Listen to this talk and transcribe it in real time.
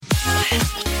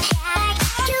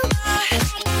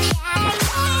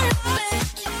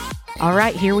All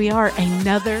right, here we are,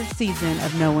 another season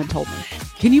of No One Told Me.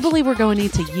 Can you believe we're going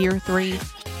into year 3?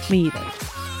 Me either.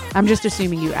 I'm just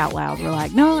assuming you out loud were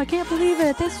like, no, I can't believe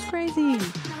it. This is crazy.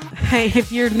 Hey,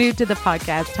 if you're new to the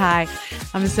podcast, hi.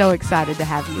 I'm so excited to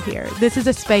have you here. This is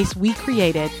a space we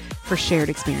created for shared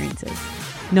experiences,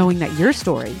 knowing that your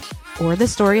story or the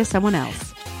story of someone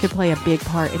else could play a big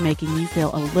part in making you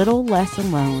feel a little less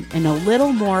alone and a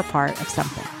little more part of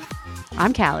something.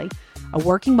 I'm Callie, a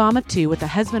working mom of 2 with a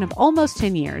husband of almost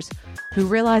 10 years who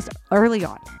realized early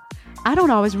on, I don't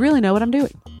always really know what I'm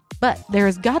doing, but there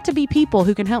has got to be people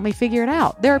who can help me figure it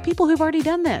out. There are people who've already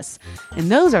done this,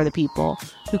 and those are the people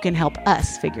who can help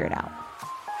us figure it out.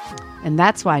 And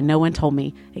that's why No One Told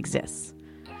Me exists.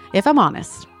 If I'm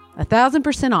honest,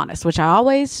 1,000% honest, which I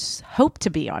always hope to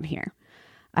be on here,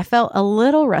 I felt a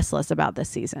little restless about this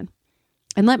season.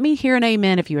 And let me hear an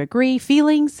amen if you agree.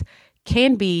 Feelings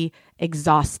can be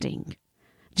exhausting.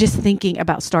 Just thinking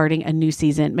about starting a new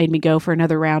season made me go for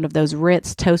another round of those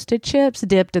Ritz toasted chips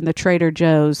dipped in the Trader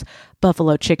Joe's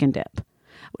buffalo chicken dip.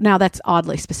 Now that's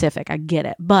oddly specific, I get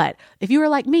it. But if you are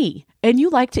like me and you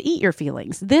like to eat your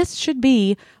feelings, this should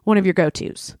be one of your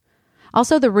go-tos.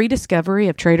 Also, the rediscovery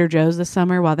of Trader Joe's this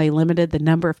summer while they limited the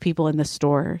number of people in the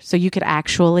store so you could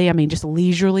actually, just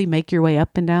leisurely make your way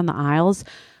up and down the aisles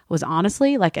was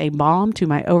honestly like a balm to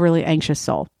my overly anxious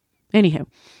soul. Anywho,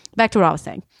 back to what I was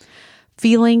saying.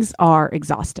 Feelings are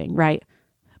exhausting, right?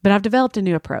 But I've developed a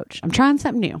new approach. I'm trying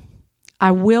something new.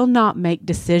 I will not make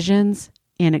decisions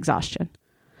in exhaustion.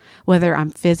 Whether I'm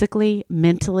physically,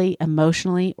 mentally,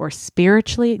 emotionally, or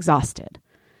spiritually exhausted,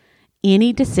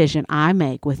 any decision I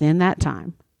make within that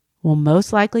time will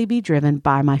most likely be driven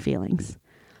by my feelings.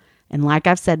 And like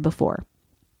I've said before,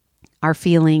 our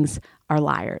feelings are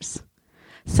liars.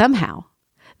 Somehow,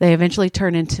 they eventually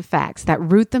turn into facts that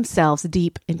root themselves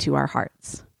deep into our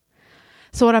hearts.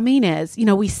 So what I mean is,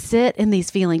 we sit in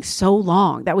these feelings so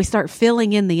long that we start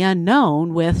filling in the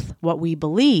unknown with what we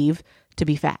believe to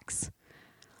be facts.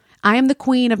 I am the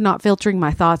queen of not filtering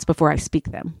my thoughts before I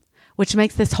speak them, which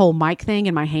makes this whole mic thing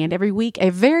in my hand every week a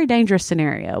very dangerous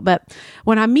scenario. But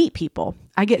when I meet people,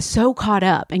 I get so caught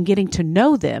up in getting to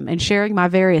know them and sharing my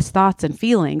various thoughts and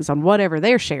feelings on whatever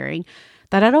they're sharing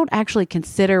that I don't actually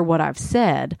consider what I've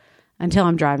said until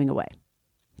I'm driving away.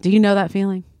 Do you know that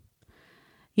feeling?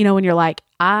 When you're like,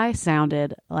 I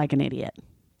sounded like an idiot,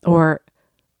 or,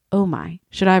 oh my,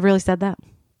 should I have really said that?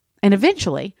 And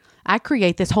eventually I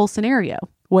create this whole scenario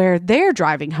where they're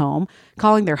driving home,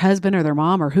 calling their husband or their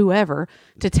mom or whoever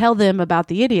to tell them about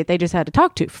the idiot they just had to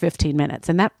talk to for 15 minutes.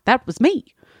 And that was me.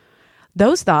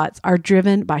 Those thoughts are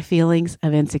driven by feelings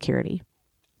of insecurity.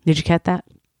 Did you get that?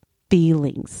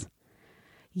 Feelings.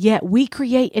 Yet we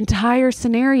create entire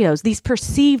scenarios, these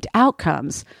perceived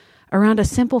outcomes around a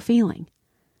simple feeling.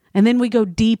 And then we go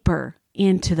deeper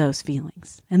into those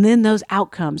feelings. And then those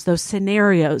outcomes, those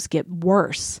scenarios get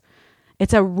worse.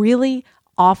 It's a really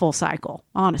awful cycle,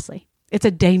 honestly. It's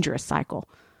a dangerous cycle.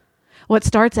 What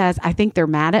starts as, I think they're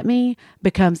mad at me,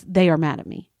 becomes they are mad at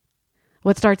me.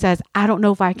 What starts as, I don't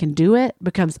know if I can do it,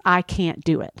 becomes I can't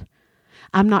do it.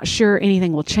 I'm not sure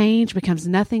anything will change, becomes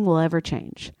nothing will ever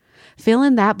change. Fill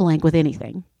in that blank with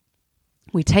anything.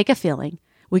 We take a feeling,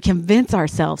 we convince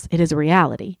ourselves it is a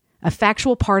reality, a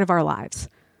factual part of our lives.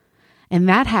 And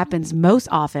that happens most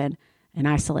often in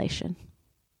isolation,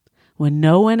 when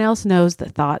no one else knows the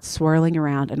thoughts swirling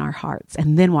around in our hearts.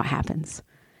 And then what happens?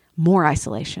 More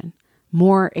isolation,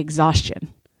 more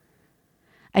exhaustion.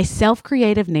 A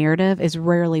self-creative narrative is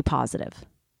rarely positive.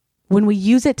 When we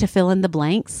use it to fill in the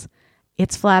blanks,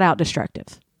 it's flat out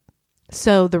destructive.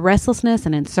 So the restlessness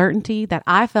and uncertainty that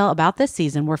I felt about this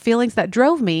season were feelings that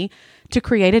drove me to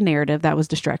create a narrative that was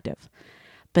destructive.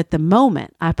 But the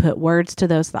moment I put words to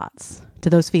those thoughts, to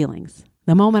those feelings,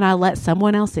 the moment I let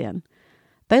someone else in,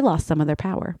 they lost some of their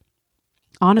power.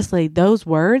 Honestly, those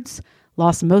words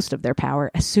lost most of their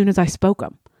power as soon as I spoke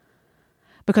them,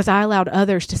 because I allowed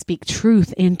others to speak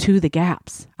truth into the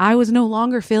gaps. I was no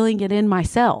longer filling it in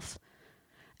myself.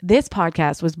 This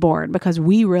podcast was born because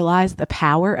we realized the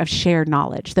power of shared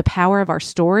knowledge, the power of our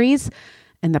stories,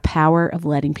 and the power of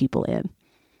letting people in.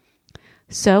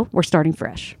 So we're starting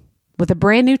fresh with a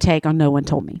brand new take on No One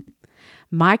Told Me.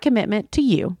 My commitment to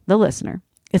you, the listener,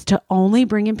 is to only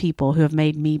bring in people who have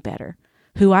made me better,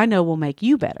 who I know will make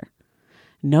you better.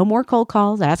 No more cold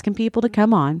calls asking people to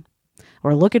come on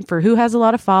or looking for who has a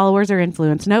lot of followers or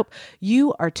influence. Nope,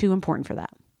 you are too important for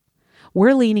that.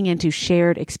 We're leaning into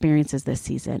shared experiences this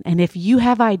season. And if you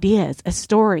have ideas, a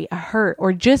story, a hurt,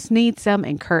 or just need some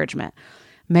encouragement,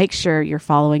 make sure you're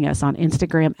following us on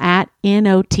Instagram at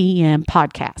NOTM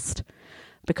Podcast.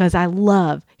 because I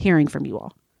love hearing from you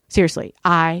all. Seriously,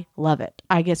 I love it.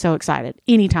 I get so excited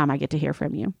anytime I get to hear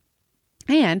from you.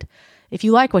 And if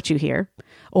you like what you hear,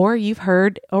 or you've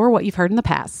heard, or what you've heard in the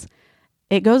past,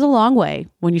 it goes a long way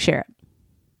when you share it.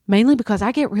 Mainly because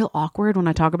I get real awkward when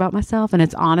I talk about myself, and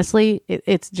it's honestly,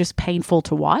 it's just painful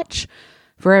to watch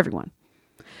for everyone.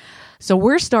 So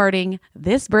we're starting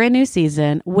this brand new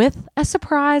season with a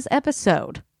surprise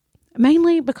episode,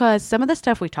 mainly because some of the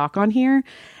stuff we talk on here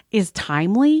is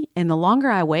timely, and the longer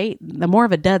I wait, the more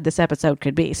of a dud this episode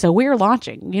could be. So we're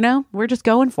launching, we're just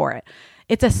going for it.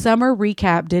 It's a summer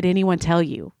recap, Did Anyone Tell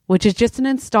You? Which is just an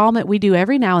installment we do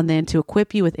every now and then to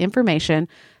equip you with information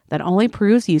that only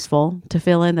proves useful to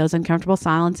fill in those uncomfortable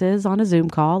silences on a Zoom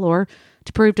call, or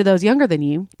to prove to those younger than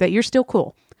you that you're still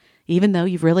cool, even though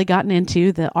you've really gotten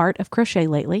into the art of crochet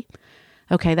lately.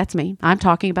 Okay, that's me. I'm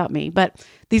talking about me. But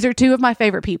these are two of my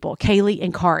favorite people, Kaylee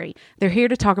and Kari. They're here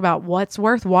to talk about what's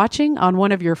worth watching on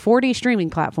one of your 4D streaming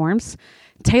platforms,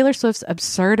 Taylor Swift's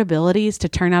absurd abilities to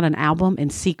turn out an album in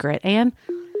secret, and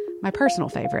my personal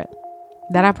favorite,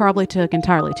 that I probably took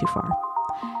entirely too far,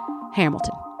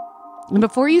 Hamilton. And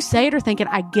before you say it or think it,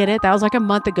 I get it. That was like a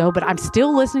month ago, but I'm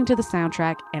still listening to the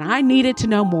soundtrack, and I needed to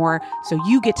know more, so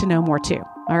you get to know more too.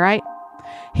 All right?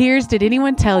 Here's Did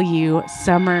Anyone Tell You?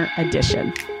 Summer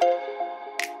Edition.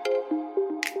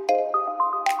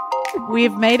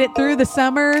 We've made it through the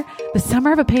summer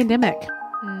of a pandemic.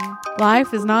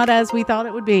 Life is not as we thought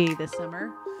it would be this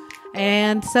summer.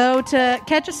 And so to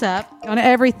catch us up on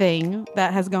everything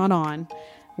that has gone on,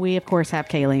 we, of course, have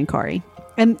Kaylee and Kari.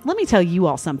 And let me tell you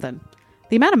all something.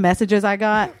 The amount of messages I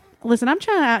got, listen, I'm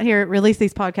trying to out here release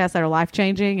these podcasts that are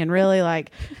life-changing and really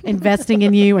like investing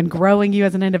in you and growing you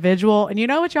as an individual. And you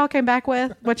know what y'all came back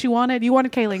with? What you wanted? You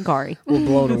wanted Kaylee and Kari. We're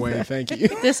blown away. Thank you.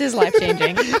 This is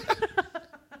life-changing.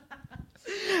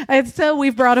 And so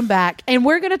we've brought them back. And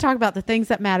we're going to talk about the things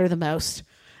that matter the most.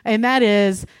 And that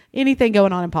is anything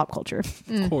going on in pop culture.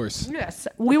 Of course. Yes.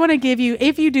 We want to give you,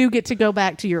 if you do get to go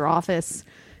back to your office,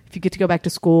 if you get to go back to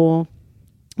school,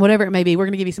 whatever it may be, we're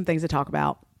going to give you some things to talk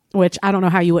about. Which I don't know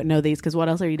how you wouldn't know these, because what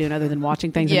else are you doing other than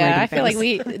watching things? Yeah, and I feel like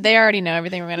they already know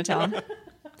everything we're going to tell them.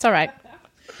 It's all right.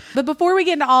 But before we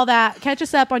get into all that, catch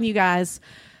us up on you guys.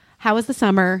 How was the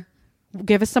summer?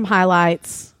 Give us some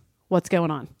highlights. What's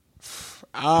going on?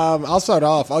 I'll start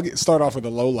off. Start off with a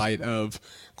low light of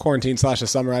quarantine / the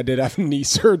summer. I did have knee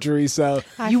surgery, so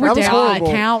you were down horrible.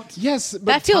 Count. Yes, but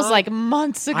that feels like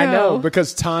months ago. I know,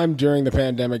 because time during the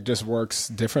pandemic just works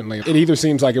differently. It either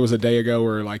seems like it was a day ago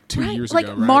or like 2 years ago.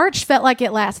 Right? March felt like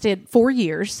it lasted 4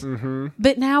 years,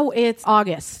 but now it's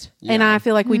August, and I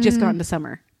feel like we just got into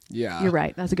summer. Yeah, you're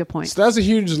right. That's a good point. So that's a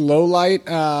huge low light.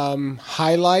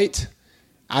 Highlight,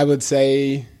 I would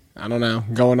say, I don't know,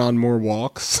 going on more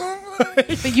walks.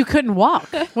 But you couldn't walk.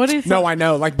 What is? No, I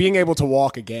know. Like being able to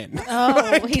walk again.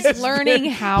 Oh, he's learning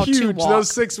how to walk.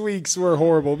 Those 6 weeks were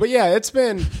horrible. But yeah, it's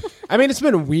been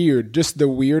weird. Just the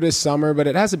weirdest summer, but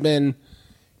it hasn't been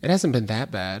that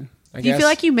bad. Do you feel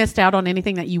like you missed out on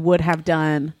anything that you would have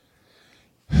done?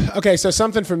 Okay, so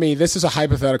something for me, this is a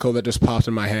hypothetical that just popped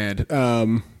in my head.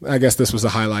 I guess this was the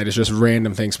highlight. It's just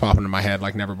random things popping in my head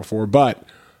like never before. But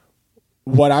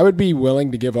what I would be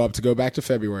willing to give up to go back to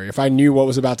February, if I knew what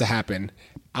was about to happen,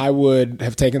 I would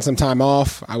have taken some time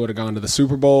off. I would have gone to the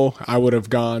Super Bowl. I would have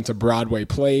gone to Broadway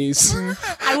plays.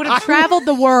 I would have traveled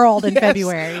the world in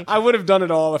February. I would have done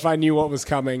it all if I knew what was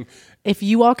coming. If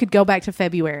you all could go back to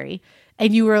February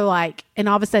and you were like, and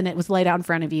all of a sudden it was laid out in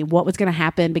front of you, what was going to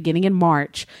happen beginning in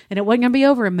March, and it wasn't going to be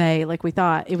over in May like we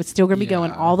thought. It was still going to be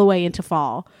going all the way into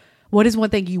fall. What is one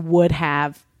thing you would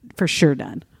have for sure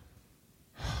done?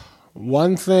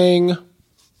 One thing,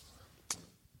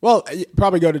 well,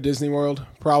 probably go to Disney World,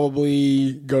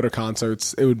 probably go to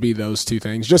concerts. It would be those two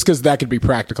things, just because that could be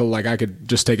practical. Like I could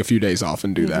just take a few days off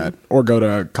and do that, or go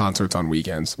to concerts on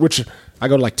weekends, which I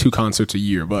go to like 2 concerts a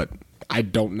year, but I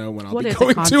don't know when I'll be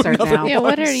going to another now? Yeah, one,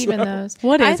 what are even those?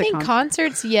 I think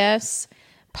concerts, yes.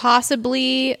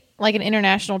 Possibly like an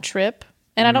international trip.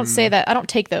 And I don't say that. I don't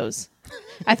take those.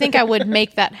 I think I would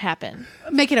make that happen.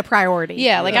 Make it a priority.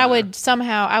 Yeah, like I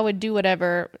would do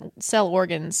whatever, sell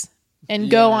organs, and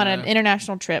go on an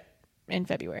international trip in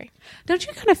February. Don't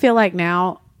you kind of feel like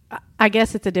now, I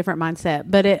guess it's a different mindset,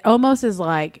 but it almost is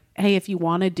like, hey, if you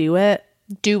want to do it.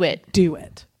 Do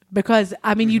it. Because,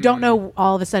 I mean, you don't know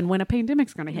all of a sudden when a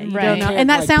pandemic's going to hit. You right. don't know. And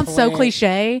that sounds so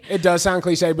cliche. It does sound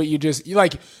cliche, but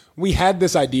we had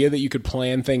this idea that you could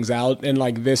plan things out, and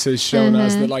like this has shown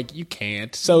us that like you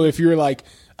can't. So if you're like,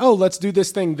 oh, let's do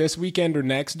this thing this weekend or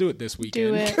next, do it this weekend.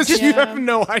 Do it. Because you have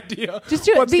no idea. Just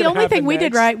do it. The only thing we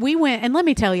next. did right, we went, and let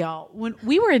me tell y'all, when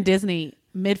we were in Disney,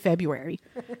 mid-February.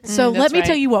 So let me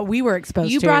tell you what we were exposed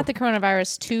to. You brought the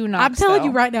coronavirus to Knox. I'm telling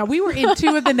you right now, we were in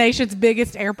two of the nation's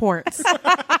biggest airports.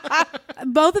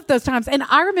 Both of those times. And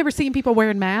I remember seeing people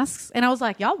wearing masks, and I was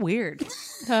like, y'all weird.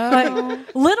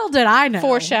 Like, little did I know.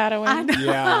 Foreshadowing. I know.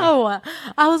 Yeah.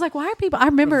 I was like, why are people... I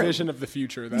remember... A vision of the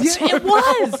future. That's it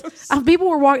was. People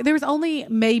were walking... There was only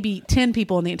maybe 10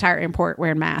 people in the entire airport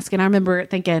wearing masks. And I remember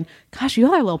thinking, gosh, you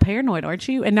all are a little paranoid, aren't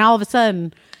you? And now all of a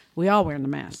sudden... We all wearing the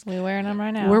mask. We're wearing them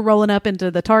right now. We're rolling up into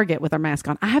the Target with our mask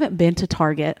on. I haven't been to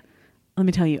Target. Let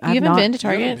me tell you. You haven't been to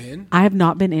Target? I have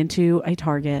not been into a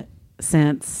Target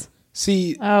since...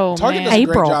 See, Target does a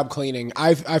great job cleaning.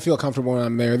 I feel comfortable when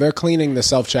I'm there. They're cleaning the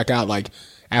self-checkout like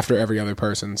after every other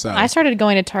person. So I started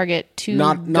going to Target to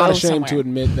not ashamed somewhere. to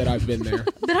admit that I've been there.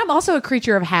 But I'm also a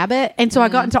creature of habit. And so I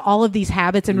got into all of these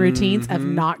habits and routines of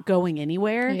not going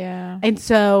anywhere. Yeah. And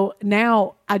so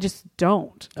now I just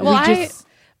don't. Well,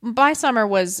 by summer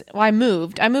I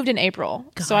moved. I moved in April.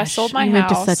 Gosh, so I sold my moved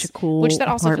house. To such a cool which that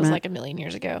also apartment. feels like a million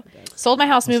years ago. Sold my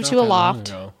house, moved to a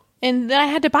loft. And then I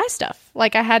had to buy stuff.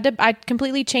 Like I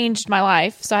completely changed my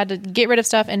life. So I had to get rid of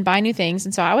stuff and buy new things.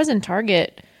 And so I was in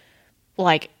Target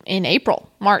like in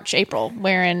March, April,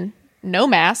 wearing no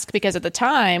mask because at the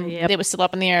time it was still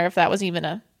up in the air if that was even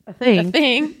a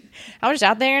thing. I was just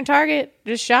out there in Target,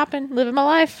 just shopping, living my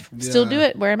life. Yeah. Still do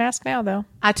it. Wear a mask now, though.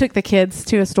 I took the kids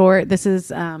to a store. This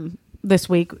is this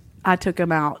week. I took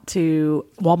them out to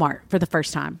Walmart for the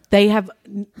first time. They have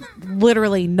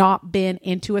literally not been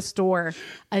into a store.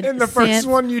 And the first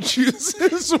one you choose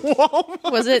is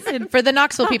Walmart. Was it, for the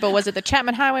Knoxville people, was it the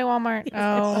Chapman Highway Walmart?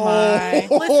 Oh, my.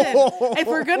 Listen, if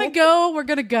we're going to go, we're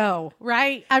going to go,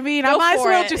 right? I mean, I might as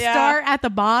well just start at the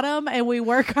bottom and we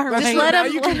work our way. Just let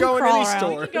them you can go in any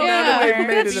store.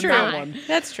 That's true.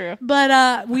 That's true. But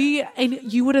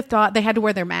and you would have thought they had to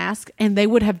wear their mask and they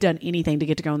would have done anything to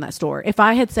get to go in that store. If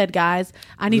I had said, guys,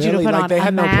 I need you to put on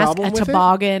a mask, a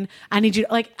toboggan. I need you,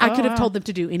 I could have told them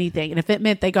to do anything. And if it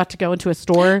meant they got to go into a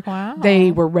store,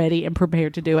 they were ready and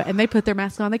prepared to do it. And they put their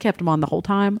mask on. They kept them on the whole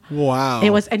time. Wow.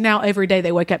 And now every day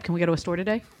they wake up, can we go to a store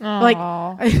today? They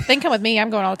can come with me. I'm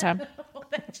going all the time.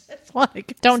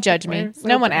 Don't judge me.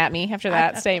 No one at me after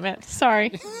that statement.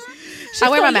 Sorry. I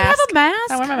wear my mask. You have a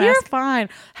mask? I wear my mask. You're fine.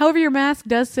 However, your mask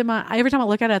does every time I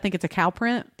look at it, I think it's a cow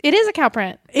print. It is a cow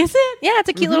print. Is it? Yeah, it's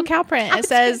a cute little cow print. It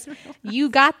says, "You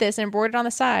got this," and embroidered on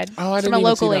the side. Oh, I didn't from a even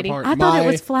local see that lady. part. I thought it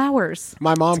was flowers.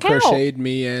 My mom crocheted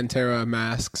me and Tara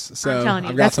masks, so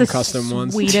I've got some custom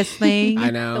ones. Sweetest thing.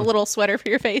 I know. A little sweater for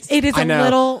your face. It is a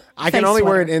little. I can only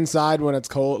wear it inside when it's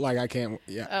cold. Like I can't.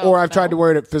 Yeah. Or I've tried to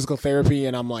wear it at physical therapy,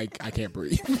 and I'm like, I can't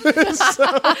breathe.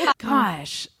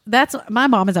 Gosh. My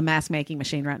mom is a mask making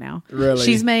machine right now. Really?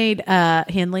 She's made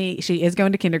Henley, she is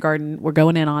going to kindergarten. We're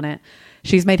going in on it.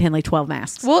 She's made Henley 12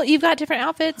 masks. Well, you've got different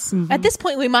outfits. At this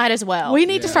point, we might as well. We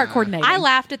need to start coordinating. I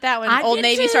laughed at that when Old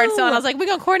Navy started selling. I was like, we're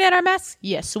going to coordinate our masks?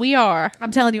 Yes, we are.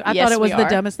 I'm telling you, I thought it was the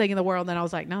dumbest thing in the world. And then I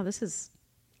was like, no,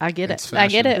 I get it. I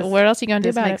get it. What else are you going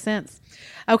to do about it? This makes sense.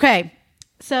 Okay.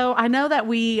 So I know that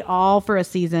we all, for a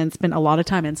season, spent a lot of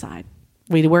time inside.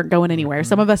 We weren't going anywhere.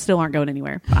 Some of us still aren't going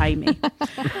anywhere, i.e. me.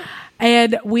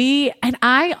 And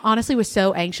I honestly was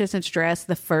so anxious and stressed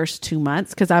the first 2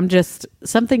 months because I'm just,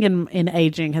 something in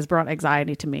aging has brought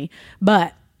anxiety to me.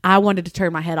 But I wanted to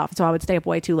turn my head off. So I would stay up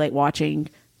way too late watching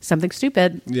something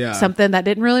stupid, something that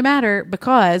didn't really matter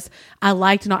because I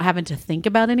liked not having to think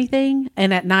about anything.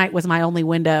 And at night was my only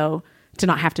window to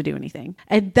not have to do anything.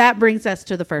 And that brings us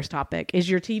to the first topic, is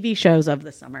your TV shows of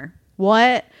the summer.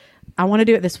 I want to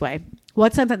do it this way.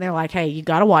 What's something they're like, hey, you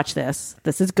got to watch this.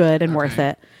 This is good and worth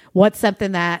it. What's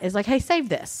something that is like, hey, save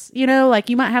this. You know, like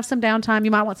you might have some downtime.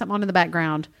 You might want something on in the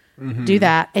background. Do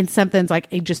that. And something's like,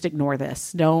 hey, just ignore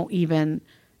this. Don't even.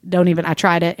 I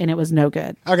tried it and it was no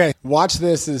good. Okay. Watch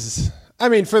this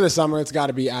for the summer, it's got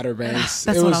to be Outer Banks.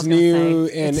 That's it what was I was new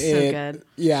say. and it's so good.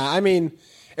 Yeah. I mean,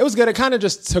 it was good. It kind of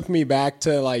just took me back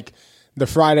to like the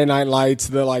Friday Night Lights,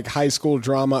 the like high school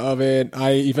drama of it.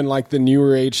 I even like the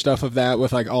newer age stuff of that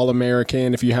with like All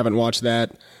American. If you haven't watched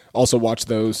that, also watch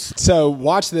those. So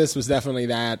Watch This was definitely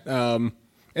that.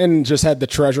 And just had the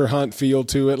treasure hunt feel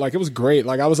to it. Like it was great.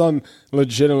 Like I was on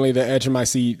legitimately the edge of my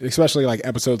seat, especially like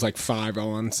episodes like 5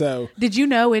 on. So did you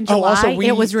know in July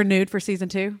it was renewed for season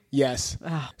 2? Yes.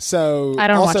 So I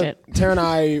don't watch it. Tara and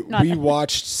I we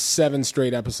watched 7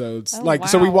 straight episodes.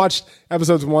 So we watched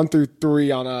episodes 1 through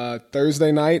 3 on a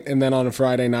Thursday night, and then on a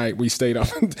Friday night we stayed up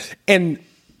and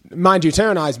mind you, Tara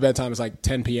and I's bedtime is like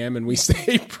 10 p.m. and we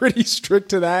stay pretty strict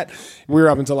to that. We were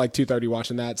up until like 2:30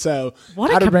 watching that. So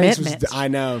what a commitment. I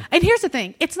know. And here's the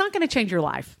thing. It's not going to change your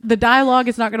life. The dialogue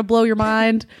is not going to blow your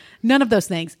mind. None of those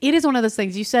things. It is one of those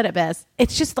things. You said it best.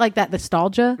 It's just like that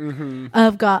nostalgia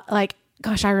of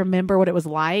gosh, I remember what it was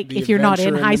like The if you're not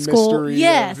in high school.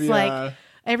 Yes. Of, like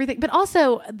everything. But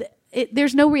also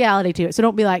there's no reality to it. So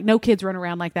don't be like, no kids run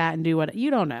around like that and do what you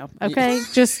don't know. Okay.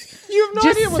 Just you have no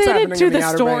idea what's happening in the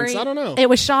Outer Banks. I don't know. It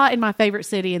was shot in my favorite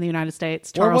city in the United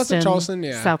States, Charleston,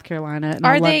 yeah. South Carolina.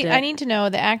 I need to know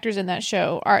the actors in that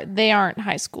show aren't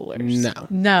high schoolers.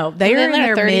 No, they are in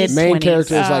their mid-20s. Main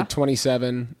character is like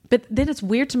 27. But then it's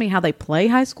weird to me how they play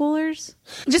high schoolers.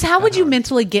 Just how would you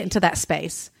mentally get into that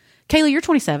space? Kayla, you're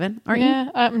 27, aren't you?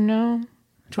 Yeah, no.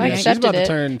 Yeah, she's about to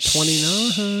turn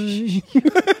 29.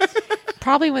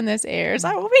 Probably when this airs,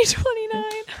 I will be 29.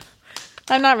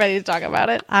 I'm not ready to talk about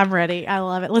it. I'm ready. I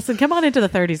love it. Listen, come on into the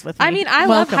 30s with me. I mean, I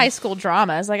love high school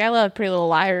dramas. Like, I love Pretty Little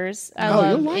Liars. I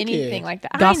love anything like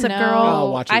that. Gossip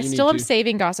Girl. I still am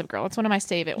saving Gossip Girl. It's one of my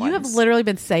save it ones. You have literally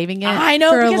been saving it I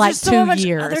know, for because like there's so 2 much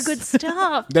years. other good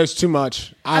stuff. There's too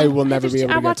much. I will never be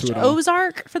able to get to it all. I watched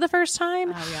Ozark for the first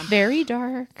time. Oh, yeah. Very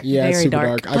dark. Yeah, Very it's super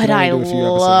dark. dark. But I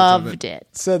loved it.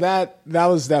 So that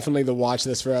was definitely the watch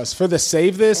this for us. For the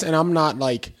save this, and I'm not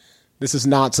like, this is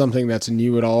not something that's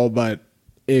new at all, but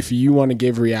if you want to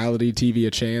give reality TV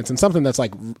a chance and something that's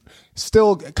like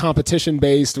still competition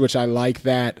based, which I like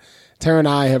that. Tara and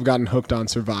I have gotten hooked on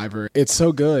Survivor. It's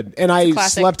so good. And I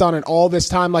slept on it all this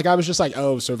time. Like I was just like,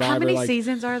 oh, Survivor. How many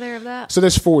seasons are there of that? So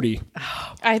there's 40.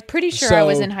 I'm pretty sure I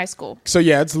was in high school. So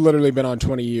yeah, it's literally been on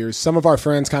 20 years. Some of our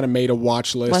friends kind of made a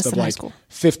watch list of like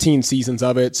 15 seasons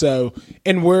of it. So,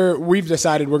 and we've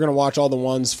decided we're going to watch all the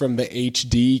ones from the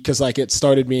HD because like it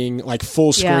started being like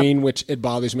full screen, which it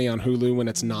bothers me on Hulu when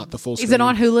it's not the full screen. Is it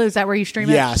on Hulu? Is that where you stream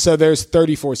it? Yeah. So there's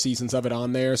 34 seasons of it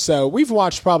on there. So we've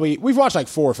watched like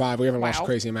 4 or 5. We haven't watched a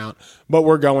crazy amount, but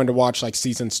we're going to watch like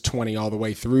seasons 20 all the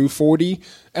way through 40.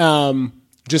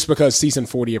 Just because season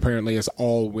 40 apparently is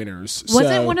all winners.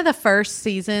 Wasn't one of the first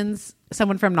seasons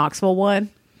someone from Knoxville won?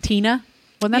 Tina?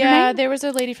 Wasn't that her name? There was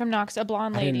a lady from Knoxville, a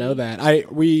blonde lady. I didn't know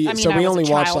that. We only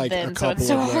watched like a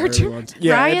couple of early ones.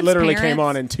 Yeah, Ryan's it literally parents, came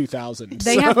on in 2000.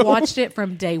 They have watched it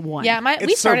from day one. Yeah,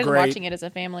 we started watching it as a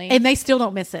family. And they still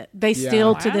don't miss it. They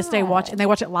still to this day watch, and they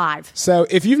watch it live. So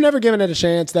if you've never given it a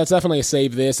chance, that's definitely a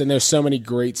save this. And there's so many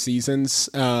great seasons.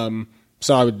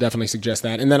 So I would definitely suggest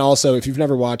that. And then also, if you've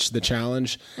never watched The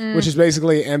Challenge, which is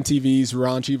basically MTV's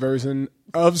raunchy version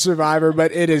of Survivor,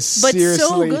 but it is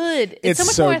seriously so good. It's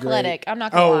so much more athletic. I'm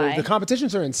not gonna lie. The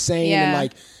competitions are insane, and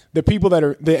like the people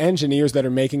the engineers that are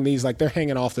making these, like they're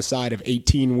hanging off the side of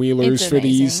 18-wheelers for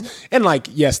these, and like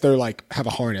yes, they're like have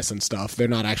a harness and stuff. They're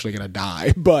not actually gonna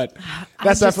die, but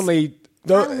that's definitely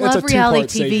it's a two-part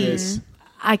save this.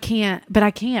 I can't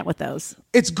with those.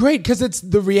 It's great because it's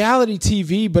the reality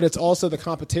TV, but it's also the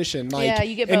competition. Like,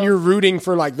 you get both. And you're rooting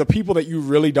for like the people that you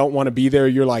really don't want to be there.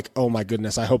 You're like, oh my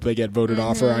goodness, I hope they get voted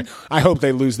off, or I hope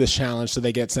they lose this challenge so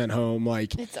they get sent home. Like,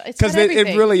 because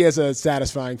it really is a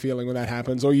satisfying feeling when that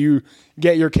happens, or you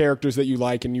get your characters that you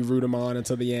like and you root them on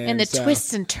until the end, and the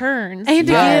twists and turns. And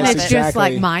again, it's just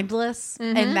like mindless,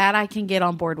 and that I can get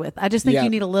on board with. I just think you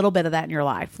need a little bit of that in your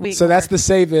life. So that's the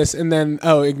save this, and then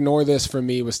ignore this for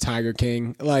me was Tiger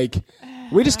King. Like.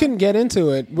 We just couldn't get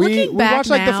into it. We watched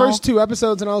like the first 2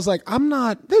 episodes, and I was like,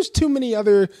 there's too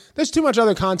much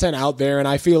other content out there, and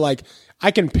I feel like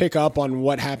I can pick up on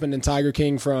what happened in Tiger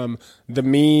King from the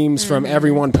memes, from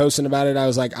everyone posting about it. I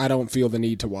was like, I don't feel the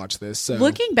need to watch this. So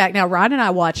looking back now, Ryan and I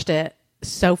watched it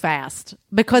so fast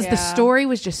because the story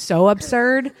was just so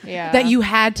absurd that you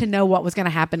had to know what was going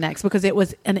to happen next because it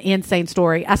was an insane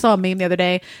story. I saw a meme the other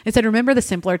day. It said, remember the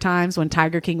simpler times when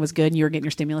Tiger King was good and you were getting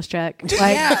your stimulus check? Like,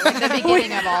 like the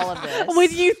beginning of all of this.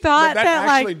 When you thought that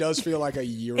actually does feel like a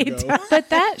year ago. But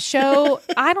that show,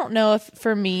 I don't know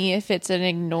if it's an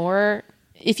ignore.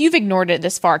 If you've ignored it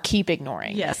this far, keep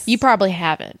ignoring. Yes. You probably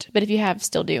haven't, but if you have,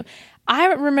 still do. I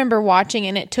remember watching,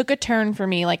 and it took a turn for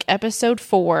me, like episode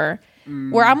 4,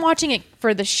 where I'm watching it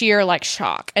for the sheer like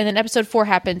shock, and then episode 4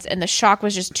 happens, and the shock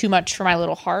was just too much for my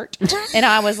little heart, and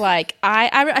I was like,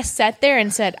 I sat there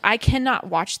and said, I cannot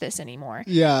watch this anymore.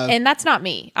 Yeah, and that's not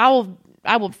me. I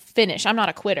will finish. I'm not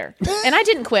a quitter. And I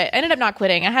didn't quit. I ended up not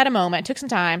quitting. I had a moment, took some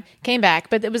time, came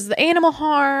back, but it was the animal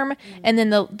harm and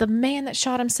then the man that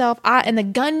shot himself, and the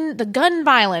gun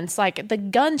violence, like the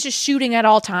guns just shooting at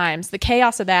all times, the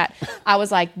chaos of that. I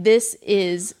was like, this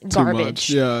is garbage.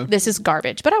 Yeah. This is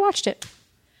garbage. But I watched it.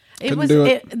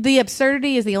 The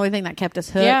absurdity is the only thing that kept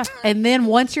us hooked. Yeah. And then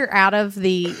once you're out of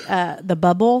the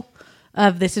bubble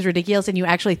of This Is Ridiculous, and you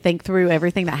actually think through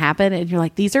everything that happened, and you're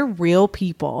like, these are real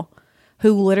people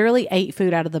who literally ate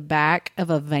food out of the back of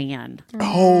a van.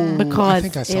 Oh,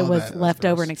 because it was left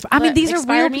over and expired. I mean, these are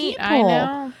real people. I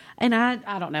know. And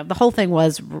I don't know. The whole thing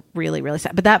was really, really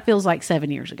sad. But that feels like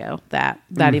 7 years ago that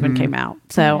even came out.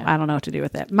 So I don't know what to do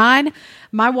with it. My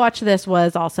watch this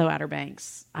was also Outer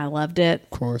Banks. I loved it. Of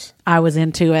course. I was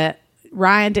into it.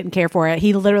 Ryan didn't care for it.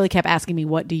 He literally kept asking me,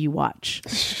 what do you watch?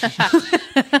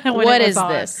 What is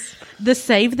this? The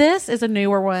Save This is a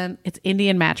newer one. It's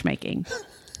Indian matchmaking.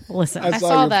 Listen, I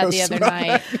saw that the other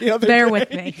night. Bear with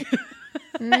me.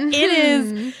 It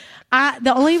is.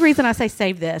 The only reason I say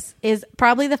Save This is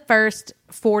probably the first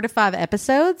 4 to 5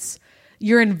 episodes.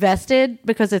 You're invested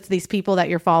because it's these people that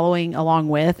you're following along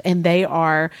with, and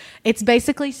it's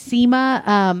basically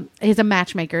Seema is a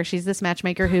matchmaker. She's this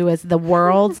matchmaker who is the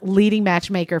world's leading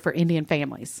matchmaker for Indian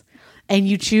families. And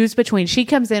you choose between, she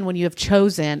comes in when you have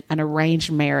chosen an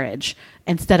arranged marriage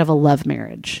instead of a love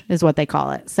marriage, is what they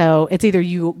call it. So it's either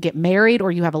you get married or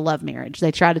you have a love marriage.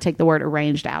 They try to take the word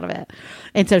arranged out of it.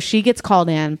 And so she gets called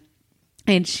in,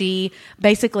 and she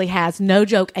basically has, no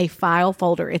joke, a file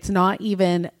folder. It's not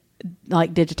even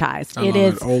like digitized. It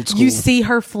is old school. You see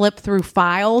her flip through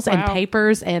files and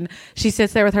papers, and she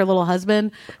sits there with her little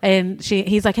husband, and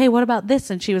he's like, hey, what about this?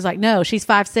 And she was like, no, she's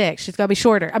 5'6". She's got to be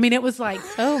shorter. I mean, it was like,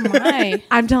 oh my.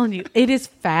 I'm telling you, it is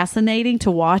fascinating to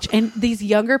watch. And these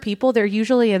younger people, they're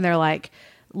usually in their like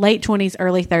late 20s,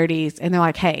 early 30s, and they're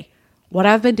like, hey, what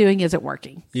I've been doing isn't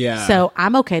working. Yeah. So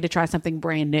I'm okay to try something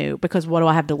brand new because what do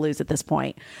I have to lose at this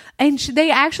point? And they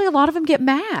actually, a lot of them get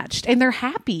matched and they're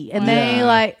happy and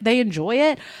they enjoy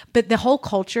it. But the whole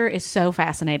culture is so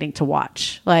fascinating to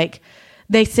watch. Like,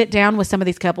 they sit down with some of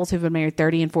these couples who've been married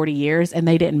 30 and 40 years, and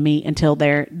they didn't meet until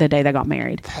the day they got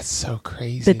married. That's so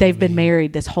crazy. That they've been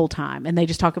married this whole time, and they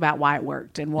just talk about why it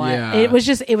worked and what. Yeah. It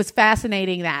was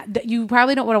fascinating that you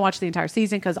probably don't want to watch the entire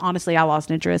season because honestly, I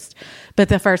lost interest. But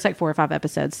the first like 4 or 5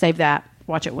 episodes, save that.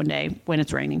 Watch it one day when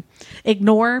it's raining.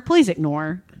 Please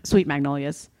ignore Sweet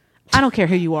Magnolias. I don't care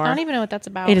who you are. I don't even know what that's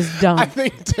about. It is dumb. I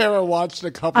think Tara watched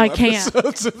a couple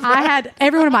episodes of that. I had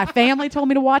everyone in my family told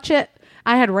me to watch it.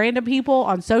 I had random people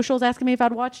on socials asking me if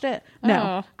I'd watched it.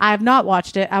 No, I have not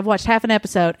watched it. I've watched half an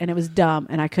episode and it was dumb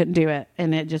and I couldn't do it.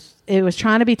 And it was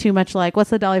trying to be too much like,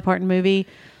 what's the Dolly Parton movie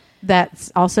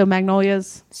that's also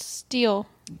Magnolias? Steel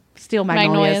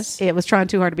Magnolias. It was trying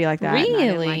too hard to be like that.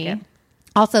 Really? Like,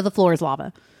 also, The Floor is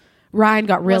Lava. Ryan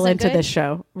got real into this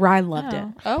show. Ryan loved it.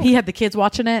 Oh. He had the kids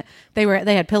watching it. They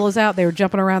had pillows out. They were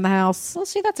jumping around the house. Well,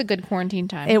 see, that's a good quarantine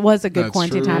time. It was a good That's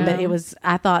quarantine true. time, but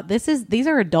I thought these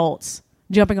are adults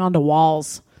jumping onto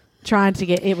walls trying to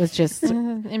get, it was just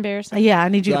embarrassing. Yeah, I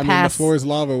need you to pass. The floor is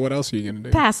lava. What else are you going to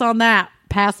do? Pass on that.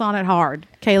 Pass on it hard.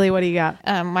 Kaylee, what do you got?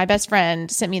 My best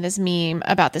friend sent me this meme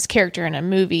about this character in a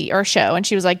movie or show, and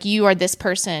she was like, you are this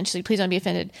person. She's like, please don't be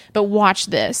offended, but watch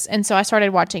this. And so I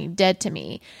started watching Dead to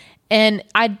Me. And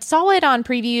I saw it on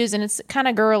previews, and it's kind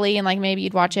of girly, and like maybe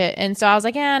you'd watch it. And so I was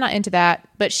like, not into that.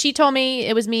 But she told me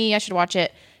it was me, I should watch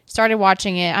it. Started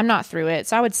watching it. I'm not through it,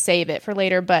 so I would save it for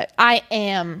later. But I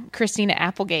am Christina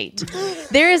Applegate.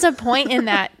 There is a point in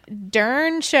that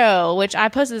darn show, which I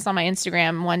posted this on my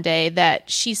Instagram one day, that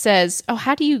she says, oh,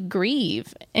 how do you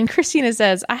grieve? And Christina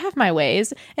says, I have my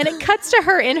ways. And it cuts to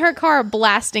her in her car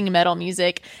blasting metal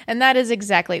music. And that is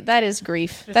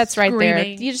grief. That's right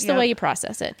screaming. there. The way you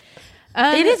process it.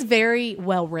 It is very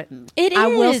well written. It is. I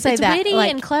will say it's that. witty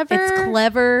and clever. It's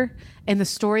clever. And the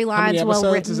How many storyline's well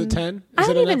episodes? written. Is it 10? I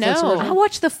don't even know. I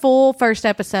watched the full first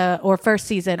episode or first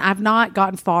season. I've not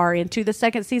gotten far into the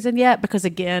second season yet because,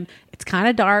 again, it's kind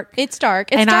of dark. It's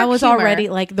dark. It's and dark I was humor. already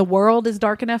like, the world is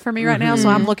dark enough for me right now. So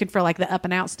I'm looking for like the up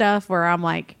and out stuff where I'm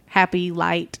like happy,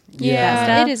 light. Yeah,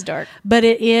 stuff. it is dark. But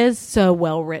it is so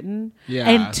well written. Yeah.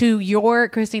 And to your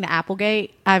Christina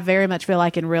Applegate, I very much feel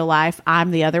like in real life,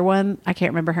 I'm the other one. I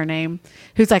can't remember her name.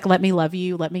 Who's like, let me love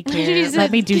you. Let me care.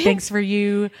 Let me do things for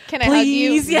you. Can I hug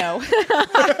you? Yeah. No.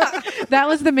 That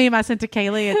was the meme I sent to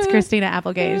Kaylee. It's Christina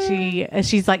Applegate.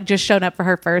 She's like just shown up for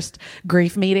her first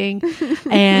grief meeting,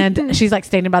 and she's like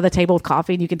standing by the table with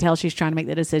coffee, and you can tell she's trying to make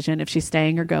the decision if she's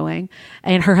staying or going.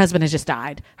 And her husband has just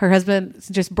died. Her husband,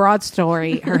 just broad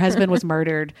story. Her husband was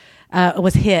murdered,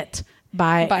 was hit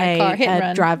by a car, hit and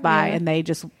run. drive-by, and they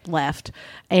just left.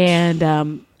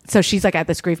 And so she's like at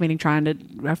this grief meeting trying to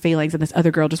her feelings, and this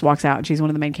other girl just walks out, and she's one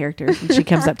of the main characters, and she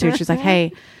comes up to her and she's like,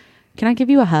 hey, can I give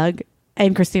you a hug?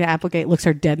 And Christina Applegate looks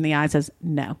her dead in the eye and says,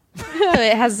 no.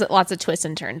 It has lots of twists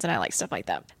and turns, and I like stuff like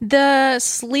that. The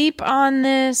sleep on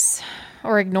this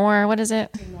or ignore, what is it?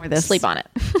 Ignore this. Sleep on it.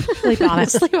 Sleep on it.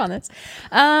 Sleep on this.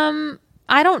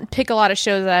 I don't pick a lot of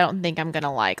shows that I don't think I'm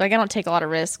gonna like. Like I don't take a lot of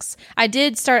risks. I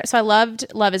did start. So I loved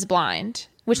Love Is Blind.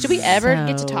 Which did we ever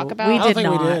get to talk about? We did think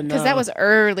not. we did, Because that was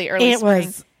early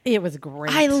spring. It was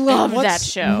great. I loved that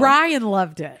show. Ryan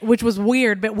loved it, which was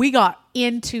weird, but we got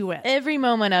into it. Every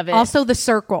moment of it. Also, The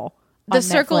Circle. The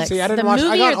Circle. Netflix. See, I didn't The watch. I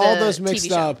movie got or all the those TV mixed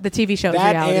show? up. The TV show,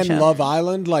 That reality and show. Love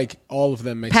Island, like all of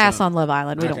them mixed Pass up. on Love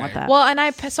Island. We don't Okay. want that. Well, and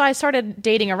I started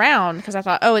dating around because I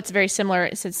thought, oh, it's very similar.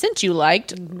 It said, since you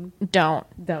liked, don't.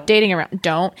 Dating around,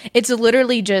 don't. It's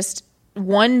literally just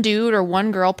one dude or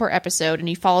one girl per episode, and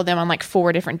you follow them on like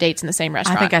 4 different dates in the same I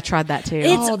restaurant. think I tried that too. It's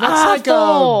Oh, that's like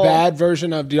awful. a bad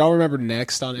version of. Do y'all remember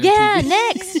Next on MTV? Yeah,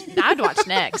 Next. I'd watch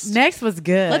Next. Next was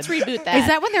good. Let's reboot that. Is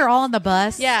that when they're all on the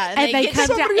bus? Yeah, and and they they get- come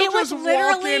down. Somebody It will was just walk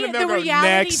literally in and the they'll go, reality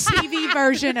 "Next." TV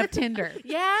version of Tinder.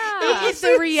 Yeah. It's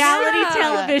the reality Yeah.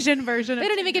 television version. They of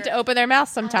don't even get Tinder. to open their mouth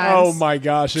sometimes. Oh my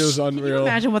gosh, it was Can you unreal.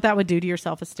 imagine what that would do to your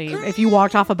self-esteem if you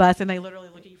walked off a bus and they literally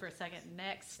look at you for a second?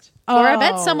 Next. Or I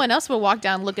bet someone else will walk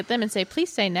down, look at them, and say,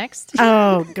 "Please say next."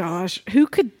 Oh gosh, who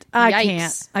could? I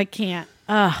Yikes. can't.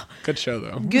 Ugh. Good show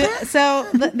though. Good. So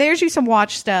there's you some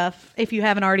watch stuff if you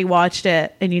haven't already watched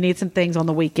it and you need some things on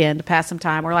the weekend to pass some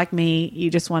time, or like me, you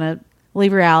just want to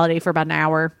leave reality for about an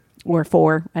hour or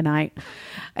 4 a night.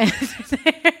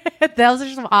 Those are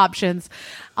some options.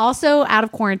 Also, out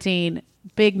of quarantine,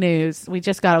 big news. We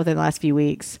just got it within the last few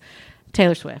weeks.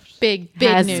 Taylor Swift. Big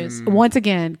has news. Once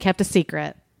again, kept a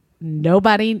secret.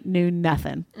 Nobody knew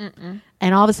nothing.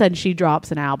 And all of a sudden, she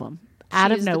drops an album out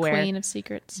She of is nowhere. the queen of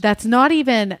secrets. That's not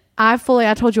even. I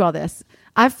told you all this.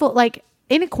 Like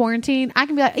in a quarantine, I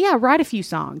can be like, yeah, write a few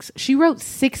songs. She wrote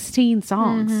 16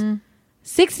 songs.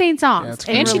 16 songs. that's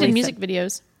And she did released music them.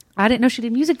 videos. I didn't know she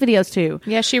did music videos too.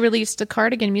 Yeah, she released a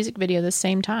Cardigan music video the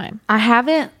same time. I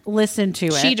haven't listened to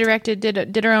it. She directed,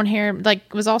 did her own hair,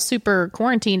 like was all super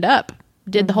quarantined up.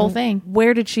 Did the whole thing.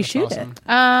 Where did she shoot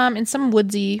awesome. In some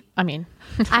woodsy,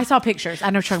 I saw pictures. I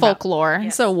know what you're talking about. folklore.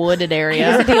 It's a wooded Here's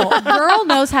area. the deal. Girl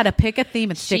knows how to pick a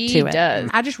theme and stick She to it. does.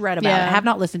 I just read about Yeah. it. I have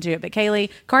not listened to it. But Kaylee,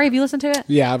 Kari, have you listened to it?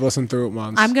 Yeah, I've listened through it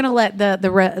once. I'm gonna let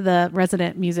the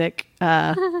resident music.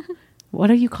 What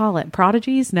do you call it?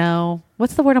 Prodigies? No.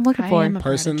 What's the word I'm looking I for? am a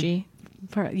Person. prodigy.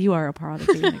 You are a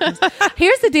prodigy.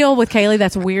 Here's the deal with Kaylee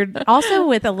that's weird. Also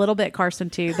with a little bit Carson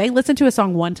too. They listen to a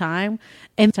song one time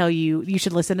and tell you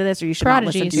should listen to this or you should not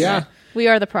listen Prodigies. to Yeah. it. We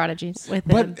are the prodigies. With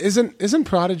them. But isn't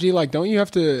Prodigy like? Don't you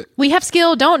have to? We have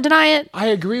skill. Don't deny it. I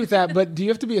agree with that, but do you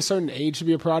have to be a certain age to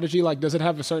be a prodigy? Like, does it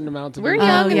have a certain amount to? We're do?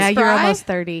 young Oh and yeah, you're spry. almost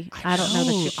 30. I don't know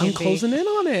that you can I'm be. closing in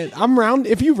on it. I'm round.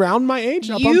 If you round my age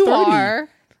up, You I'm 30. are.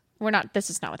 We're not. This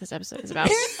is not what this episode is about.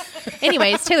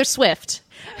 Anyways, Taylor Swift,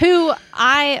 who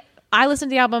I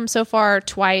listened to the album so far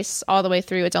twice all the way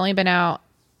through. It's only been out.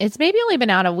 It's maybe only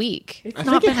been out a week. I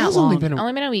not think it been has that only long. been.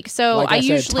 Only been a week. So Like I said,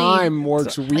 usually time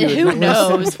works weird. Who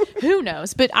knows? Who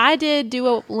knows? But I did do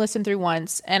a listen through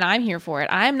once, and I'm here for it.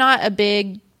 I'm not a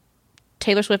big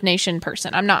Taylor Swift Nation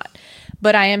person. I'm not,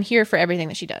 but I am here for everything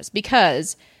that she does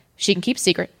because she can keep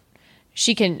secret.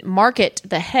 She can market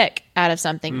the heck out of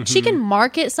something. She can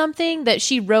market something that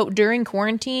she wrote during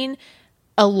quarantine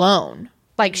alone.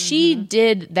 Like she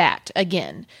did that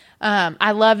again.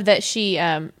 I love that she,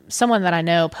 someone that I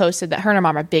know posted that her and her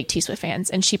mom are big T Swift fans,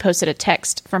 and she posted a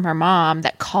text from her mom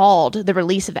that called the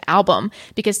release of the album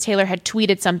because Taylor had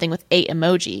tweeted something with 8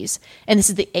 emojis, and this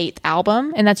is the 8th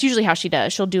album, and that's usually how she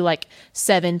does. She'll do like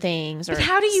 7 things or But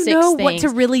how do you 6 know what things. to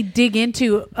really dig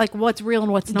into, like what's real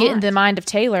and what's not? Get in the mind of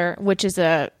Taylor, which is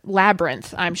a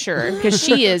labyrinth, I'm sure, because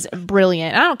she is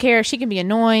brilliant. I don't care. She can be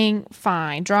annoying,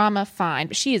 fine. Drama, fine.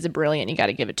 But she is brilliant. You got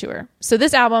to give it to her. So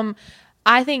this album,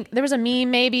 I think there was a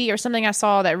meme maybe or something I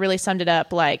saw that really summed it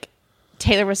up. Like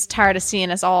Taylor was tired of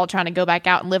seeing us all trying to go back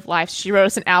out and live life. She wrote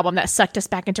us an album that sucked us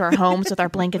back into our homes with our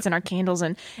blankets and our candles.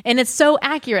 And it's so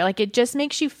accurate. Like it just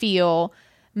makes you feel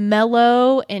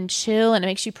mellow and chill, and it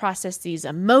makes you process these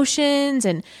emotions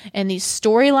and these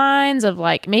storylines of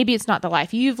like maybe it's not the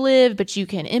life you've lived, but you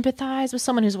can empathize with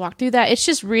someone who's walked through that. It's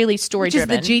just really story Which is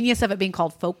driven. the genius of it being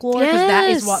called folklore, because that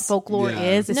is what Yes. folklore Yeah.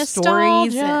 is. It's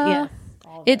Nostalgia. stories. Yeah.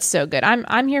 It's so good.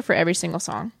 I'm here for every single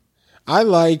song. I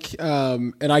like,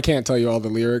 and I can't tell you all the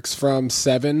lyrics from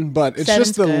 7, but it's Seven's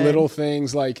just the good. little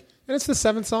things like. And it's the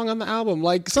 7th song on the album.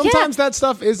 Like sometimes that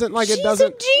stuff isn't like She's it a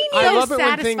doesn't. genius. I love it when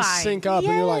Satisfying. things sync up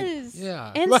and you're like, Yes.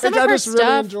 yeah. And like some of I her just really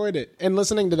stuff- enjoyed it. And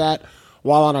listening to that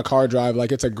while on a car drive,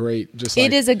 like it's a great. Just like,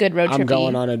 It is a good road I'm trip-y.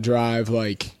 going on a drive,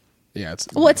 like yeah. It's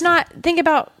Well, it's not. Think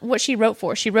about what she wrote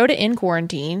for. She wrote it in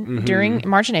quarantine during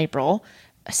March and April,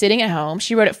 sitting at home.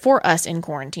 She wrote it for us in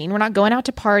quarantine. We're not going out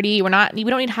to party. We don't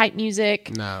need hype music.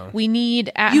 No. We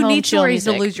need at You home need chill stories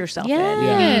music. to lose yourself Yes. in.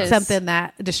 You need something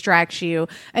that distracts you.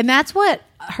 And that's what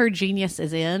her genius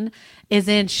is in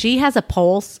she has a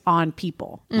pulse on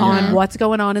people, on what's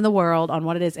going on in the world, on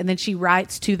what it is. And then she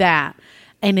writes to that.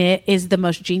 And it is the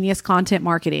most genius content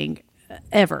marketing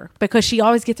ever because she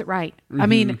always gets it right. I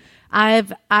mean, I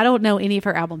don't know any of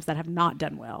her albums that have not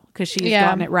done well because she's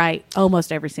gotten it right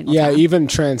almost every single time. Yeah, even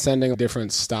transcending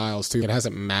different styles too. It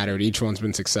hasn't mattered. Each one's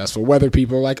been successful. Whether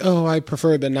people are like, oh, I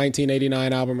prefer the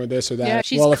 1989 album or this or that. Yeah,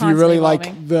 she's well, if you really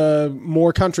evolving. like the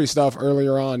more country stuff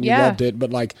earlier on, you loved it.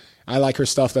 But like, I like her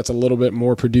stuff that's a little bit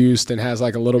more produced and has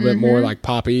like a little bit more like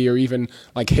poppy or even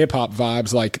like hip hop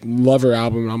vibes. Like, love her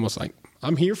album and almost like,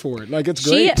 I'm here for it. Like, it's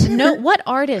great. What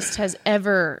artist has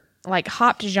ever like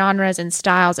hopped genres and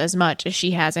styles as much as she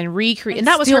has and recreated? And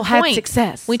that was her point.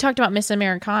 Success. We talked about Miss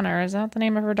Americana. Is that the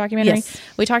name of her documentary? Yes.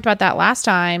 We talked about that last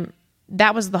time.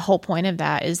 That was the whole point of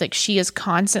that, is like she is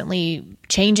constantly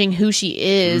changing who she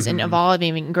is and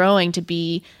evolving and growing to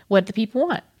be what the people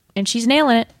want. And she's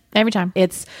nailing it every time.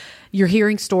 You're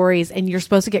hearing stories and you're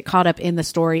supposed to get caught up in the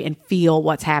story and feel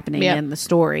what's happening in the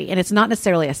story. And it's not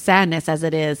necessarily a sadness as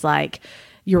it is like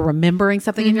you're remembering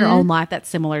something in your own life that's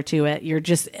similar to it. You're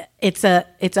just,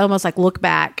 it's almost like look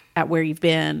back at where you've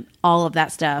been, all of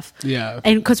that stuff. Yeah.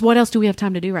 And because what else do we have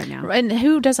time to do right now? And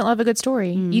who doesn't love a good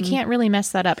story? You can't really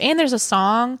mess that up. And there's a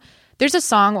song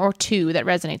or two that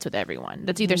resonates with everyone.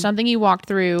 That's either something you walked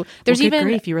through. There's good even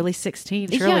grief, you released 16.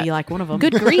 Surely you like one of them.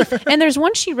 Good grief. And there's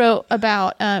one she wrote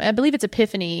about, I believe it's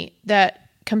Epiphany, that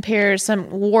compares some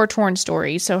war-torn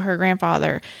stories. So her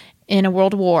grandfather in a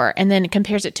world war, and then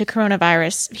compares it to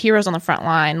coronavirus, heroes on the front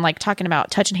line, like talking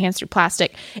about touching hands through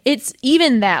plastic. It's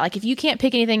even that, like, if you can't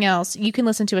pick anything else, you can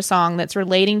listen to a song that's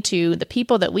relating to the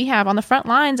people that we have on the front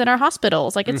lines in our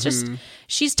hospitals. Like, it's just,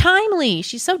 she's timely.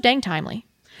 She's so dang timely.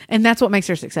 And that's what makes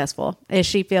her successful, is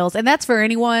she feels, and that's for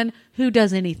anyone who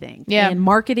does anything in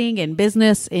marketing and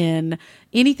business, in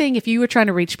anything. If you were trying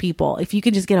to reach people, if you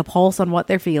can just get a pulse on what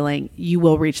they're feeling, you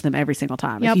will reach them every single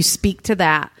time. If you speak to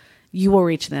that, you will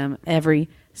reach them every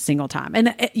single time.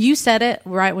 And you said it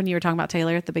right when you were talking about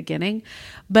Taylor at the beginning,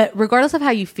 but regardless of how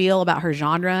you feel about her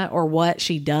genre or what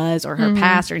she does or her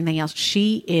past or anything else,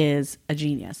 she is a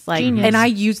genius. Like, and I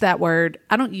use that word.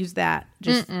 I don't use that.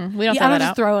 Just we don't. I don't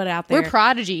just throw it out there. We're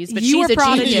prodigies, but you she's a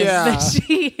prodigies, genius. but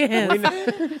she is.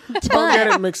 Don't get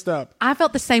it mixed up. I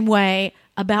felt the same way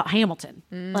about Hamilton.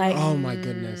 Like, Oh my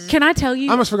goodness. can I tell you?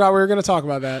 I almost forgot we were going to talk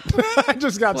about that. I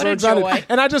just got What so a excited. joy.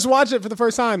 And I just watched it for the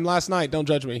first time last night. Don't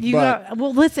judge me.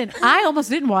 Well, listen, I almost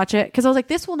didn't watch it because I was like,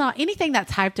 this will not, anything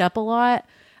that's hyped up a lot,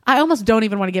 I almost don't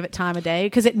even want to give it time of day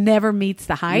because it never meets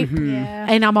the hype. Yeah.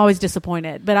 And I'm always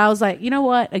disappointed. But I was like, you know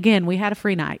what? Again, we had a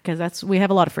free night because we have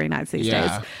a lot of free nights these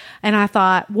days. And I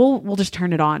thought, we'll just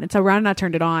turn it on. And so Ryan and I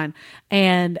turned it on,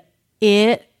 and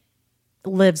it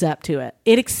lives up to it.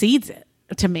 It exceeds it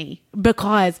to me,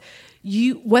 because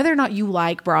whether or not you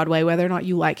like Broadway, whether or not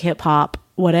you like hip hop,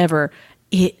 whatever,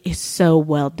 it is so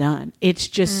well done. It's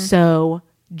just so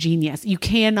genius. You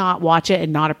cannot watch it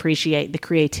and not appreciate the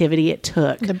creativity it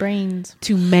took, The brains.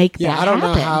 to make that I don't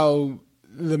happen. know how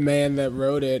the man that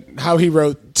wrote it, how he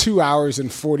wrote 2 hours and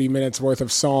 40 minutes worth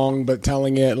of song, but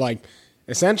telling it like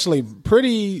essentially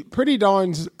pretty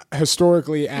darn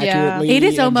historically accurately. It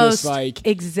is and almost just, like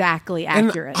exactly and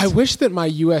accurate. I wish that my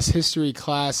U.S. history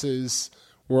classes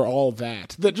were all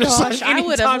that. That just Gosh, like I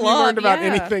would have anytime you learned loved- about yeah.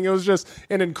 anything, it was just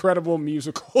an incredible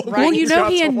musical. that Well, you know,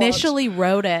 got he to watch. initially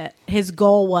wrote it. His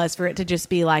goal was for it to just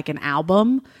be like an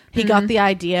album. He got the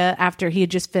idea after he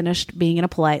had just finished being in a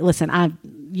play. Listen,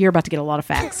 you're about to get a lot of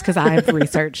facts because I've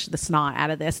researched the snot out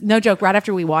of this. No joke. Right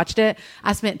after we watched it,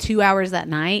 I spent 2 hours that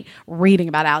night reading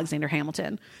about Alexander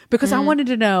Hamilton because I wanted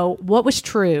to know what was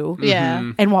true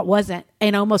and what wasn't.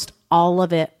 And almost all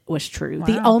of it was true. Wow.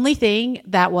 The only thing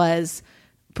that was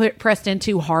pressed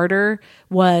into harder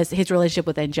was his relationship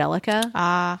with Angelica.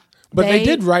 But they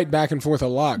did write back and forth a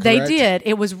lot. They correct? did.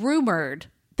 It was rumored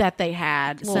that they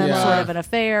had some sort of an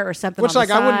affair or something. Which, on like,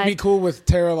 the I wouldn't side. be cool with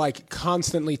Tara, like,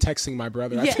 constantly texting my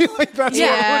brother. I feel like that's what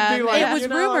it would be like. It was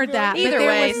rumored that, Either but there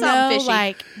way, was something no fishy.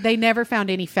 like. They never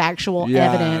found any factual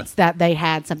evidence that they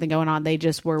had something going on. They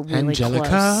just were really Angelica?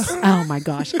 close. Oh my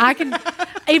gosh, I can.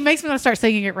 It makes me want to start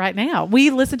singing it right now.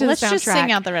 We listened to Let's the soundtrack. just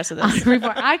sing out the rest of this.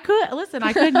 I could listen.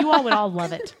 I could. You all would all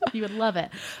love it. You would love it.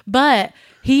 But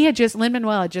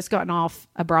Lin-Manuel had just gotten off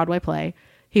a Broadway play.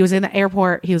 He was in the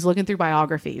airport. He was looking through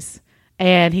biographies.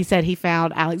 And he said he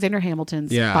found Alexander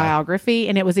Hamilton's biography,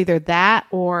 and it was either that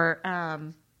or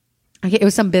it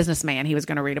was some businessman he was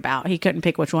going to read about. He couldn't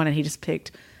pick which one, and he just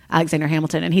picked Alexander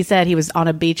Hamilton. And he said he was on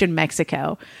a beach in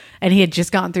Mexico, and he had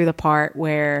just gotten through the part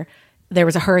where there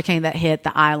was a hurricane that hit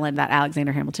the island that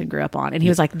Alexander Hamilton grew up on. And he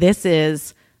was like, this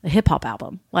is a hip hop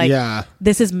album. Like,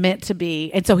 this is meant to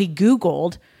be. And so he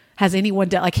Googled, has anyone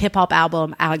done like hip hop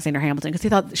album Alexander Hamilton? Because he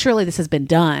thought surely this has been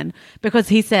done. Because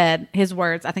he said his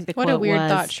words. I think the quote was, "What a weird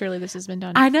thought! Surely this has been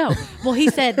done." I know. Well, he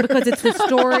said because it's the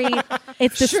story.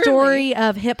 It's the story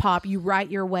of hip hop. You write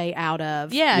your way out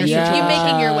of. Yeah, you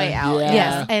making your way out. Yeah.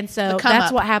 Yes, and so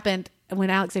that's what happened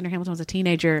when Alexander Hamilton was a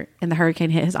teenager and the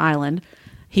hurricane hit his island.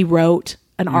 He wrote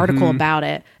an article about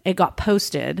it. It got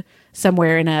posted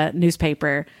somewhere in a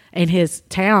newspaper, and his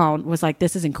town was like,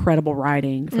 "This is incredible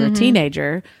writing for a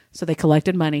teenager." So they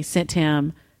collected money, sent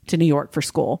him to New York for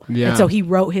school. Yeah. And so he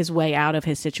wrote his way out of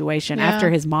his situation. Yeah. After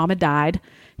his mom had died,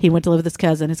 he went to live with his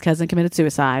cousin. His cousin committed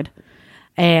suicide.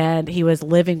 And he was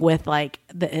living with like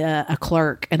a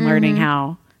clerk and learning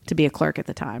how to be a clerk at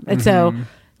the time. And so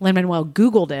Lin-Manuel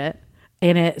Googled it.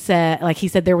 And it said, like, he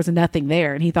said there was nothing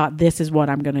there. And he thought, this is what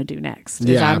I'm going to do next.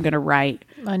 Is I'm going to write.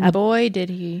 And boy, did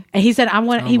he. And he said,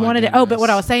 he wanted it. Oh, but what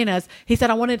I was saying is, he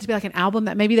said, I wanted it to be like an album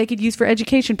that maybe they could use for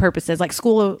education purposes, like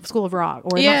School of Rock.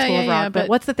 Or not School of Rock. But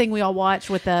what's the thing we all watch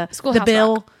with the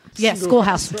Bill? Rock. Yeah,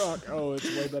 Schoolhouse Rock. Oh, it's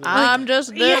way better. I'm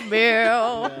just the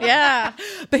Bill. Yeah.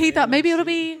 But he thought maybe it'll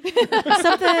be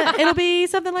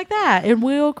something like that. And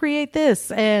we'll create this.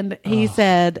 And he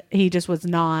said he just was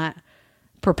not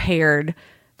prepared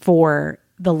for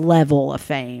the level of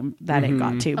fame that it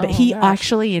got to. But he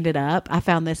actually ended up, I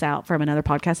found this out from another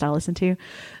podcast I listened to,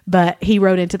 but he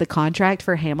wrote into the contract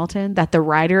for Hamilton that the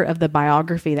writer of the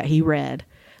biography that he read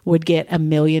would get $1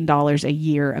 million a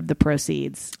year of the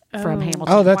proceeds from Hamilton.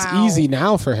 Oh, that's easy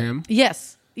now for him.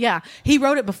 Yes. Yeah. He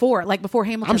wrote it before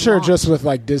Hamilton. I'm sure launched. Just with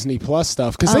like Disney Plus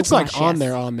stuff. Because it's like on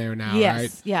there now, right?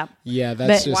 Yeah. Yeah,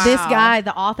 that's but this guy,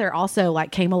 the author, also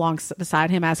like came along beside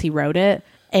him as he wrote it.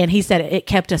 And he said it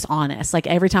kept us honest. Like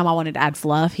every time I wanted to add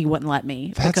fluff, he wouldn't let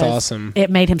me. That's awesome. It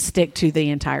made him stick to the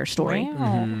entire story.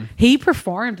 Wow. He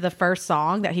performed the first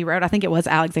song that he wrote. I think it was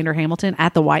Alexander Hamilton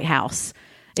at the White House.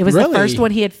 It was the first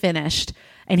one he had finished.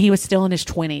 And he was still in his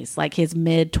 20s, like his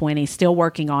mid-20s, still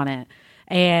working on it.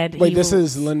 And wait, this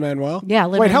is Lin-Manuel? Yeah,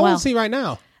 Lin-Manuel. Wait, how old is he right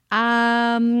now?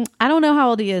 I don't know how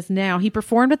old he is now. He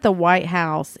performed at the White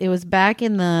House. It was back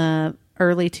in the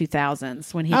early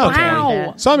 2000s when he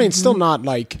performed it. So I mean, still not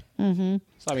like. So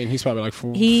I mean, he's probably like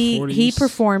 40s. He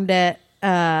performed it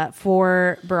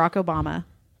for Barack Obama.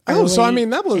 Oh, so I mean,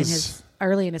 that was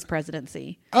early in his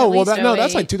presidency. Oh well,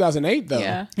 that's like 2008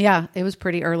 though. Yeah, it was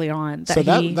pretty early on. So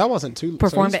that wasn't too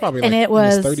performed so it, and it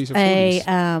was in his 30s or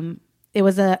 40s. He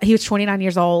was 29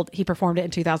 years old. He performed it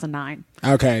in 2009.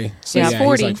 Okay. So he's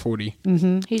 40. He's like 40.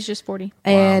 He's just 40.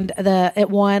 And it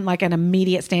won like an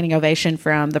immediate standing ovation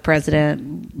from the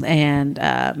president and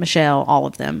Michelle, all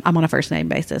of them. I'm on a first name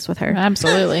basis with her.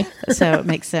 Absolutely. So it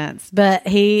makes sense. But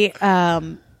he,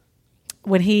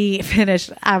 when he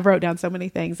finished, I wrote down so many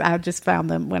things. I just found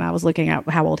them when I was looking at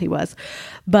how old he was.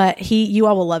 But you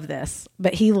all will love this.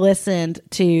 But he listened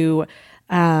to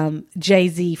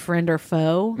Jay-Z, Friend or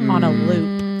Foe on a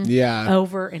loop,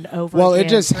 over and over. Well, again it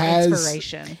just has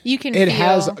inspiration. You can.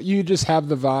 You just have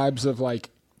the vibes of like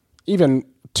even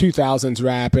 2000s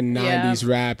rap and 90s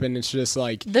rap, and it's just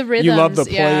like the rhythms, you love the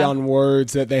play on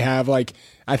words that they have. Like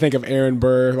I think of Aaron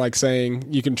Burr like saying,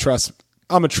 "You can trust.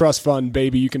 I'm a trust fund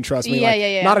baby. You can trust me."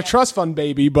 Not a trust fund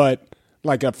baby, but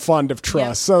like a fund of trust.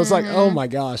 Yep. So it's like, oh my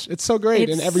gosh, it's so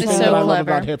great. And everything that I love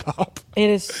about hip hop.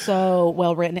 It is so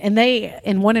well written. And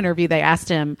in one interview, they asked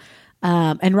him,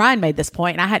 and Ryan made this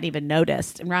point, and I hadn't even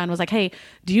noticed. And Ryan was like, hey,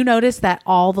 do you notice that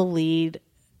all the lead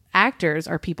actors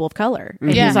are people of color?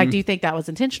 And he was like, do you think that was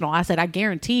intentional? I said, I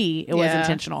guarantee it was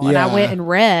intentional. And I went and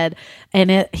read,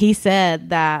 and he said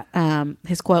that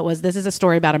his quote was, "This is a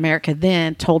story about America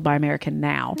then told by America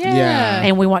now."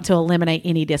 And we want to eliminate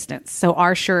any distance. So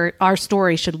our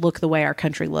story should look the way our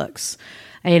country looks.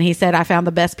 And he said, I found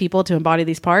the best people to embody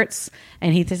these parts.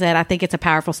 And he said, I think it's a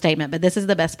powerful statement, but this is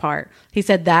the best part. He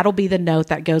said, that'll be the note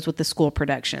that goes with the school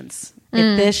productions.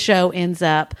 If this show ends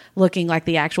up looking like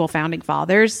the actual founding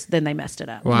fathers, then they messed it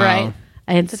up. Wow. Right.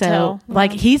 And so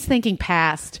like he's thinking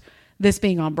past this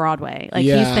being on Broadway. Like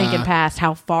he's thinking past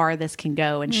how far this can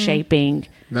go and shaping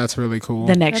that's really cool.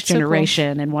 The next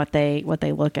generation and what they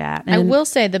look at. And I will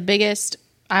say the biggest,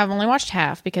 I've only watched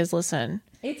half because listen,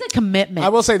 it's a commitment. I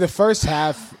will say the first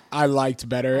half I liked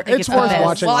better. It's worth watching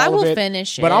all of it. Well, I will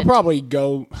finish it. But I'll probably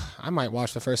I might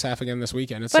watch the first half again this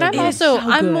weekend. It's but so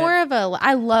I'm good. more of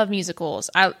I love musicals.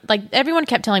 I like everyone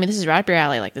kept telling me this is right up your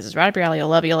alley. Like this is right up your alley. You'll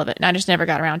love it. And I just never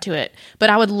got around to it.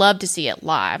 But I would love to see it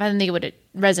live. I think it would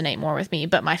resonate more with me.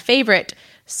 But my favorite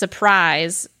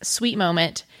surprise, sweet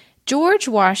moment, George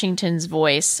Washington's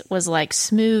voice was like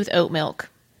smooth oat milk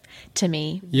to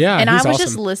me. Yeah. And I was awesome.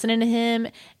 just listening to him.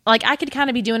 like I could kind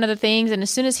of be doing other things, and as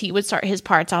soon as he would start his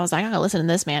parts, I was like, I gotta listen to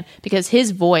this man, because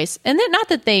his voice, and then not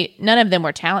that none of them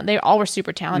were talented, they all were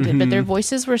super talented, but their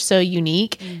voices were so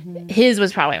unique. His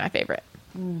was probably my favorite,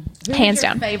 hands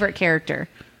down. Favorite character.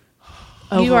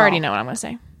 You already know what I'm gonna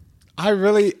say.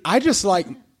 I just like,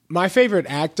 my favorite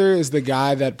actor is the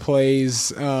guy that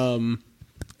plays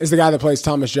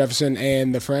Thomas Jefferson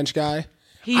and the French guy.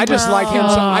 I just like him.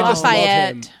 So I just love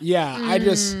him. Yeah,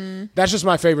 that's just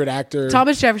my favorite actor.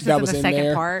 Thomas Jefferson's that in was the in second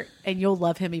there. part, and you'll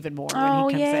love him even more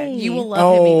when he comes in. You will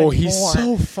love him even more. He's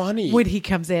so funny when he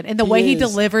comes in, and the way he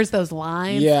delivers those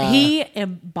lines. Yeah. He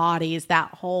embodies that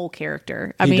whole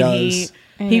character. I mean,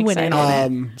 he went in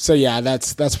on it. So yeah,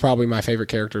 that's probably my favorite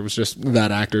character. Was just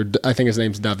that actor. I think his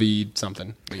name's David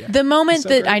something. Yeah. The moment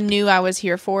that I knew I was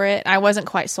here for it, I wasn't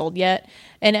quite sold yet,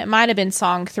 and it might have been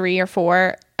song 3 or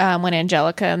 4 when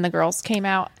Angelica and the girls came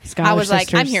out. I was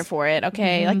like, I'm here for it.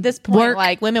 Okay, like this point,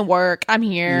 like women work. I'm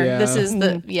here. Yeah. This is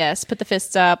yes. Put the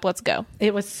fists up. Let's go.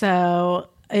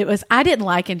 I didn't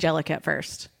like Angelica at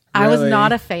first. Really? I was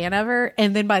not a fan of her,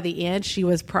 and then by the end, she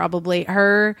was probably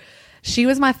she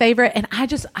was my favorite, and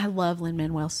I love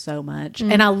Lin-Manuel so much,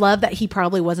 and I love that he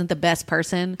probably wasn't the best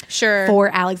person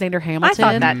for Alexander Hamilton.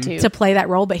 I thought that too, to play that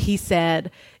role, but he said,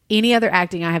 any other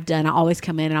acting I have done, I always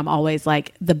come in and I'm always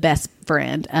like the best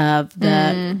friend of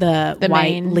the white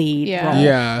main lead role.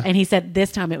 Yeah. And he said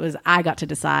this time I got to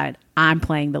decide I'm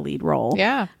playing the lead role.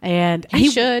 Yeah. And he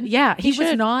should. Yeah. He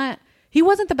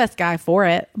wasn't the best guy for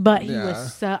it, but he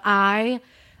was so,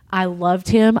 I loved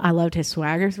him. I loved his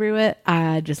swagger through it.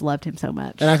 I just loved him so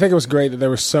much. And I think it was great that there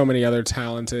were so many other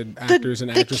talented actors and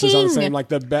actresses on the same, like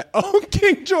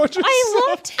King George.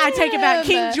 Loved him. I take it back.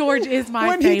 King George is my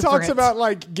favorite. When he talks about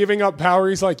like giving up power,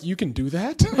 he's like, "You can do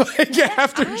that." Like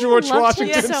after George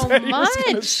Washington so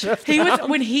said he was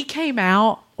when he came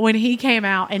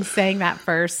out and sang that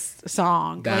first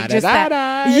song, yes.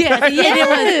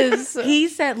 He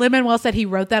said, Lin-Manuel said he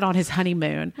wrote that on his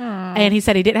honeymoon. And he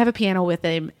said he didn't have a piano with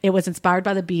him. It was inspired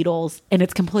by the Beatles, and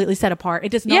it's completely set apart. It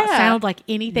does not sound like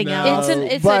anything else.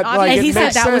 It's an obvious, and he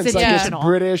said that was intentional. It's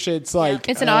British. It's like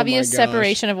it's an obvious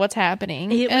separation of what's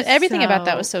happening. Everything about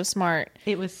that was so smart.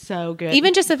 It was so good.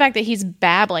 Even just the fact that he's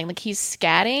babbling, like he's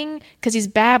scatting because he's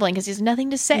babbling because he has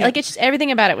nothing to say. Yeah. Like it's just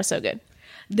everything about it was so good.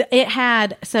 It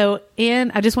had,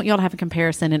 I just want y'all to have a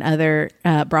comparison in other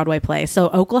Broadway plays. So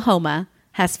Oklahoma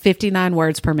has 59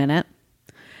 words per minute.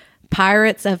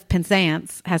 Pirates of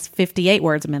Penzance has 58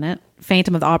 words a minute.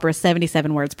 Phantom of the Opera,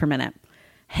 77 words per minute.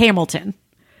 Hamilton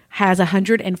has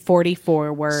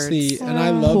 144 words. See, and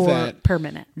I love that per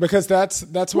minute, because that's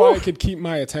why it could keep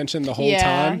my attention the whole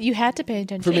time. You had to pay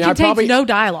attention. For me, it contains no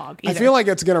dialogue either. I feel like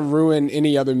it's going to ruin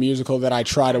any other musical that I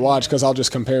try to watch, because I'll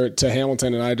just compare it to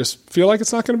Hamilton, and I just feel like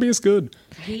it's not going to be as good.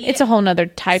 It's a whole nother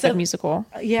type of musical.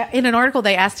 Yeah, in an article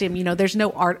they asked him, there's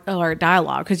no art or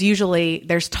dialogue, because usually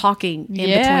there's talking in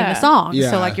between the songs.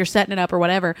 Yeah. So like you're setting it up or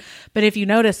whatever. But if you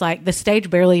notice, like the stage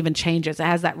barely even changes. It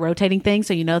has that rotating thing,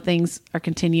 so things are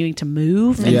continuing to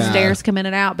move and stairs come in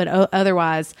and out. But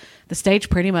otherwise, the stage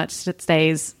pretty much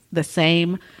stays the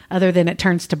same, other than it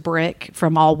turns to brick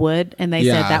from all wood. And they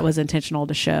said that was intentional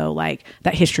to show like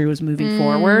that history was moving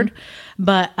forward.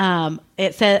 But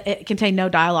it said it contained no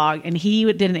dialogue. And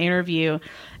he did an interview,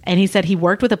 and he said he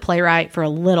worked with a playwright for a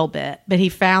little bit, but he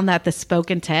found that the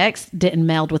spoken text didn't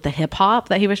meld with the hip hop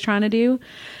that he was trying to do.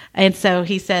 And so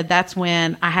he said, that's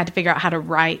when I had to figure out how to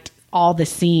write all the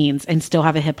scenes and still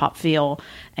have a hip hop feel.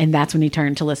 And that's when he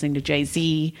turned to listening to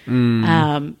Jay-Z.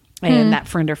 And that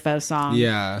Friend or Foe song.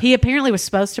 Yeah. He apparently was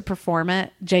supposed to perform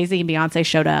it. Jay-Z and Beyonce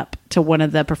showed up to one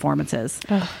of the performances.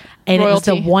 And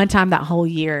royalty. It was the one time that whole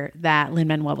year that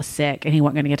Lin-Manuel was sick and he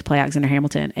wasn't going to get to play Alexander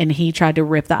Hamilton. And he tried to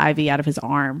rip the IV out of his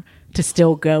arm to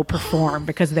still go perform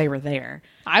because they were there.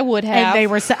 I would have. And they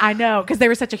were, I know, because they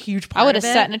were such a huge part of it. I would have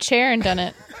sat in a chair and done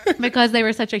it. Because they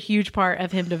were such a huge part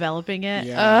of him developing it.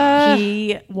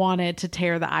 He wanted to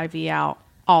tear the IV out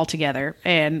altogether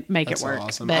and make it work.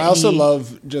 Awesome. But I also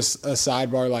love, just a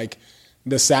sidebar, like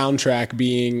the soundtrack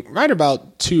being right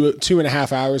about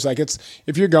 2.5 hours. Like it's,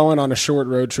 if you're going on a short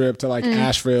road trip to like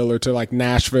Asheville or to like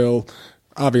Nashville,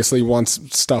 obviously once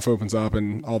stuff opens up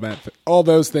and all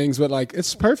those things, but like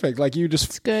it's perfect. Like you just,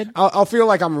 it's good. I'll feel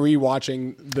like I'm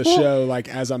rewatching the show like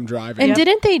as I'm driving. And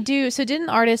didn't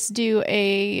artists do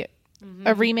a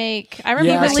remake? I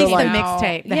remember he released the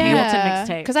mixtape, the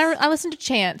Hamilton mixtape. Because I listened to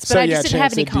Chance, but I just didn't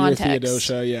have any context.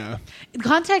 Theodosia,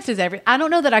 context is everything. I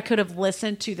don't know that I could have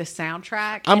listened to the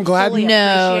soundtrack. I'm glad fully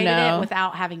appreciated it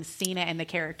without having seen it and the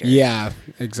characters. Yeah,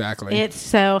 exactly. It's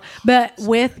so. But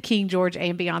with King George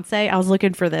and Beyonce, I was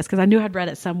looking for this because I knew I'd read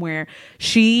it somewhere.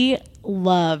 She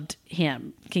loved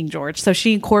him, King George. So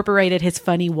she incorporated his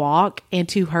funny walk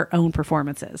into her own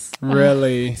performances.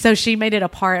 Really? So she made it a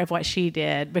part of what she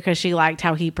did because she liked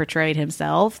how he portrayed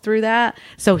himself through that.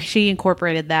 So she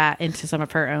incorporated that into some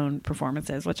of her own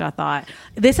performances, which I thought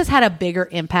this has had a bigger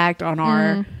impact on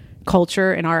our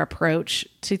culture and our approach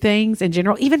to things in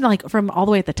general, even like from all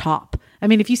the way at the top. I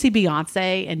mean, if you see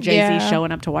Beyonce and Jay-Z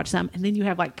showing up to watch them, and then you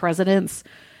have like presidents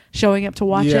showing up to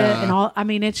watch it and all, I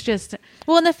mean, it's just...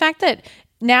 Well, and the fact that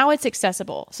now it's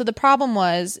accessible. So the problem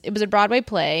was it was a Broadway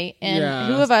play,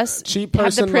 and who of us cheap had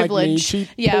person the privilege, like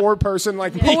me, cheap poor person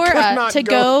like me, poor could not to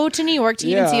go to New York to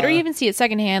even see it, or even see it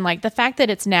secondhand. Like the fact that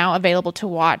it's now available to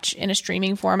watch in a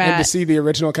streaming format, and to see the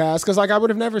original cast, because like I would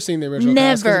have never seen the original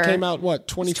cast because it came out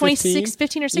 2015,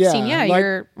 15 or 16. Yeah,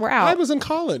 like, we're out. I was in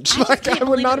college. I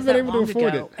would not have been able to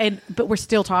afford it. But we're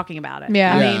still talking about it.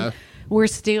 Yeah. I mean, we're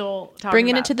still talking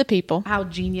bringing about it to the people. How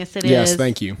genius it is. Yes,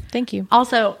 thank you. Thank you.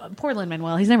 Also, poor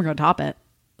Lin-Manuel, he's never going to top it.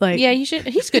 Like, yeah, you should.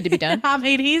 He's good to be done. I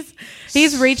mean,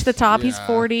 he's reached the top. He's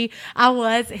 40.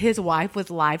 His wife was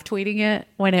live tweeting it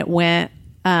when it went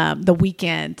the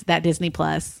weekend that Disney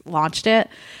Plus launched it,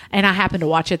 and I happened to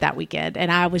watch it that weekend,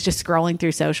 and I was just scrolling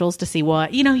through socials to see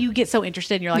what, you get so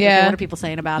interested and you're like, okay, what are people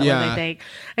saying about it, what do they think?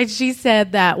 And she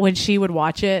said that when she would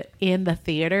watch it in the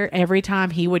theater, every time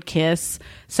he would kiss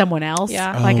someone else,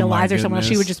 like Eliza or someone else,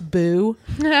 she would just boo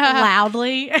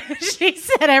loudly. She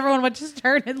said everyone would just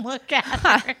turn and look at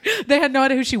her. They had no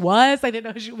idea who she was. They didn't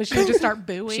know who she was. She would just start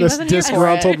booing. This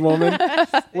disgruntled woman,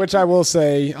 which I will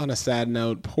say on a sad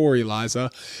note, poor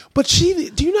Eliza. But do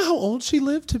you know how old she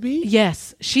lived to be?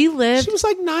 Yes, she lived. She was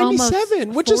like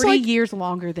 97, which is like years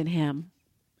longer than him.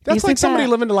 That's like somebody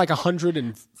living to like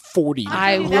 140.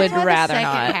 I would rather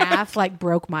not. Half like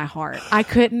broke my heart. I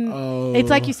couldn't.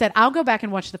 It's like you said. I'll go back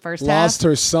and watch the first half. Lost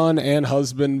her son and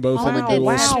husband both in a duel.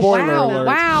 Wow, Spoiler alert.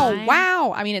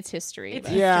 Wow. I mean, it's history. It's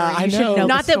yeah, history. I know.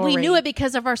 Not that we knew it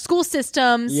because of our school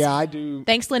systems. Yeah, I do.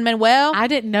 Thanks, Lin-Manuel. I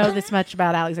didn't know this much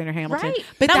about Alexander Hamilton. Right.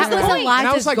 But that was the point. And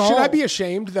I was like, should I be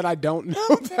ashamed that I don't know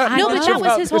that? No, but that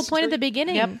was his whole history? point at the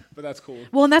beginning. Yep. But that's cool.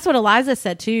 Well, and that's what Eliza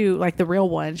said too, like the real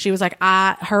one. She was like,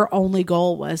 her only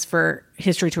goal was for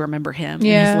history to remember him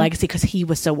and his legacy, because he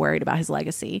was so worried about his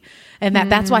legacy. And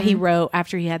that's why he wrote,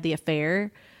 after he had the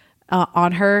affair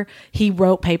on her, he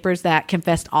wrote papers that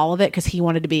confessed all of it because he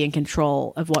wanted to be in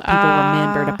control of what people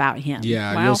remembered about him.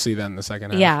 Yeah, you'll see that in the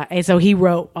second half. Yeah, and so he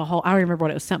wrote a whole, I don't remember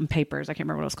what it was, something papers, I can't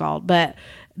remember what it was called, but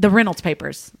the Reynolds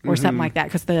papers or something like that,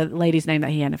 because the lady's name that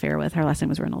he had an affair with, her last name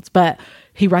was Reynolds. But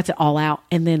he writes it all out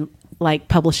and then like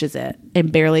publishes it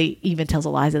and barely even tells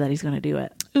Eliza that he's going to do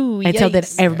it. Ooh, and so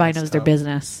that everybody knows their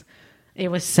business.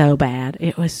 It was so bad.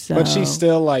 It was so. But she's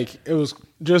still like, it was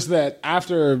just that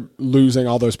after losing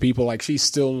all those people, like she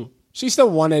still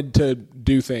wanted to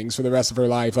do things for the rest of her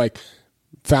life, like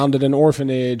founded an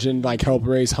orphanage and like help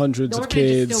raise hundreds of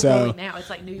kids. So now it's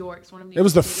like New York's one of it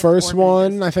was the first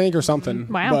one, I think, or something.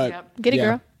 Wow, but, get it,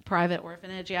 girl. Private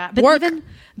orphanage, yeah. But even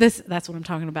that's what I'm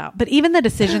talking about. But even the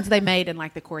decisions they made and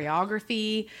like the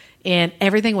choreography and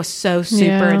everything was so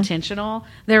super intentional.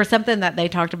 There was something that they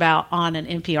talked about on an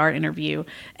NPR interview,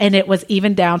 and it was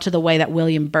even down to the way that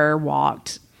William Burr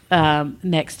walked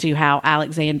next to how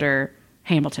Alexander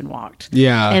Hamilton walked.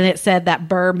 Yeah. And it said that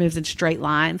Burr moves in straight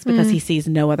lines because he sees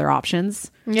no other options.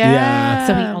 Yeah.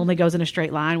 So he only goes in a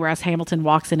straight line, whereas Hamilton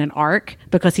walks in an arc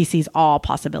because he sees all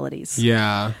possibilities.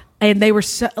 Yeah. And they were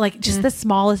so, like, just the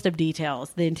smallest of details,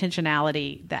 the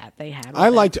intentionality that they had. I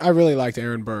really liked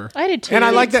Aaron Burr. I did too. And I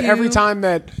liked that every time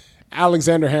that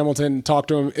Alexander Hamilton talked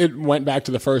to him, it went back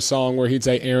to the first song where he'd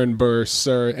say Aaron Burr,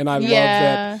 sir. And I love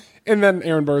that. And then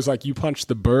Aaron Burr's like, you punched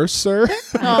the Burr, sir.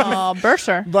 Oh, Burr,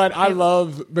 sir. But I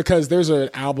love, because there's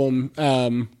an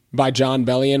album by John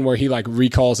Bellion where he like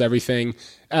recalls everything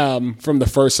from the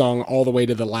first song all the way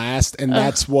to the last, and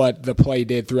that's what the play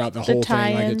did throughout the whole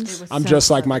thing. Like I'm just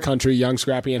like my country, young,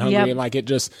 scrappy, and hungry, and like it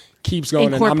just keeps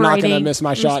going, and I'm not going to miss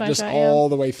my shot just all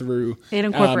the way through. It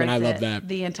incorporates and I love that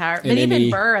the entire. But even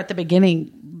Burr at the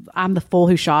beginning, "I'm the fool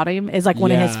who shot him" is like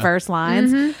one of his first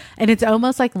lines, and it's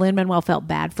almost like Lin-Manuel felt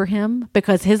bad for him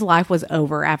because his life was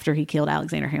over after he killed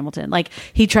Alexander Hamilton. Like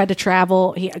he tried to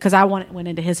travel, because I went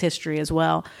into his history as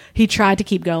well. He tried to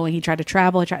keep going. He tried to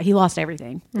travel. He lost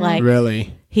everything. Like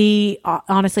really. He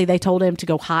honestly, they told him to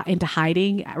go into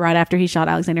hiding right after he shot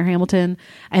Alexander Hamilton,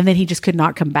 and then he just could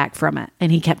not come back from it.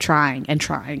 And he kept trying and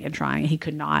trying and trying. And he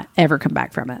could not ever come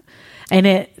back from it. And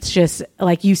it's just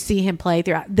like you see him play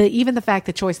throughout even the fact,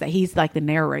 the choice that he's like the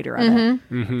narrator of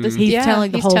it. He's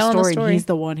telling the whole story. And he's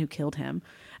the one who killed him.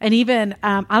 And even,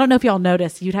 I don't know if y'all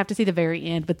noticed, you'd have to see the very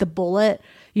end, but the bullet,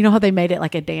 you know how they made it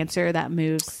like a dancer that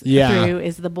moves through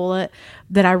is the bullet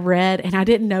that I read. And I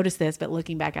didn't notice this, but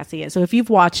looking back, I see it. So if you've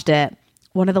watched it,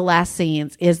 one of the last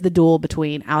scenes is the duel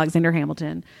between Alexander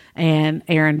Hamilton and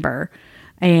Aaron Burr.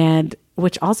 And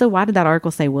which also, why did that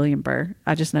article say William Burr?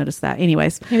 I just noticed that.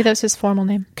 Anyways. Maybe that was his formal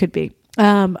name. Could be.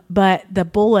 But the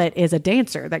bullet is a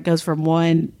dancer that goes from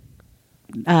one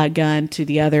gun to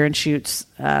the other and shoots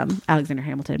Alexander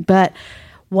Hamilton. But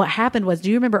what happened was, do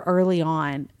you remember early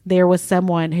on, there was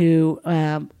someone who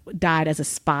died as a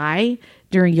spy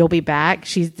during You'll Be Back.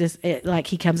 She's just like,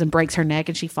 he comes and breaks her neck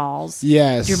and she falls.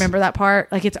 Yes. Do you remember that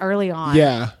part? Like, it's early on.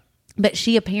 Yeah. But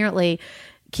she apparently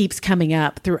keeps coming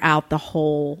up throughout the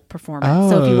whole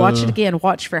performance. So if you watch it again,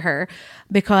 watch for her,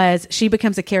 because she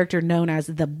becomes a character known as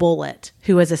the Bullet,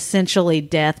 who is essentially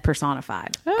death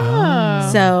personified.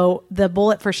 So the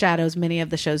Bullet foreshadows many of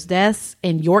the show's deaths.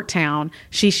 In Yorktown,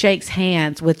 she shakes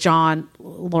hands with John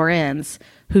Lorenz,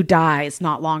 who dies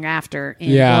not long after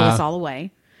in Blow Us All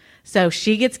Away. So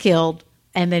she gets killed,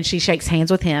 and then she shakes hands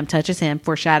with him, touches him,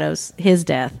 foreshadows his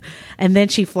death. And then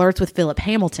she flirts with Philip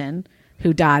Hamilton,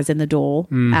 who dies in the duel,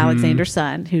 Alexander's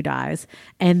son, who dies.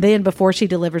 And then before she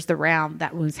delivers the round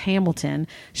that wounds Hamilton,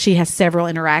 she has several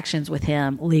interactions with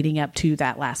him leading up to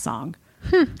that last song.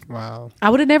 Wow.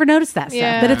 I would have never noticed that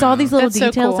stuff. But it's all these little That's so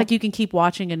details. cool. Like, you can keep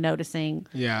watching and noticing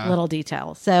little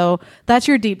details. So that's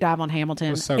your deep dive on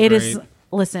Hamilton. So it great. is,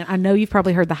 listen, I know you've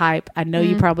probably heard the hype. I know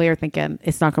you probably are thinking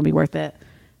it's not going to be worth it.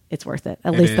 It's worth it.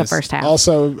 At least the first half.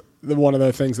 Also, one of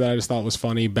the things that I just thought was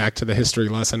funny, back to the history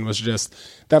lesson, was just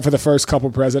that for the first couple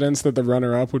presidents, that the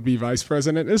runner-up would be vice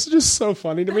president. It's just so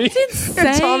funny to me.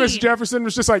 And Thomas Jefferson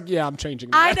was just like, yeah, I'm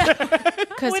changing that. I know.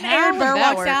 Because when Aaron Burr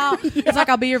walks out, it's like,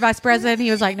 I'll be your vice president.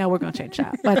 He was like, no, we're going to change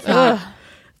that.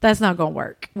 That's not going to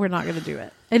work. We're not going to do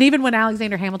it. And even when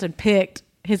Alexander Hamilton picked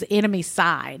his enemy's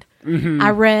side, I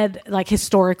read, like,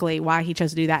 historically why he chose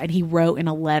to do that, and he wrote in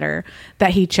a letter that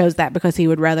he chose that because he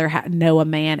would rather know a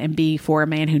man and be for a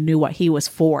man who knew what he was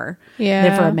for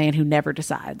than for a man who never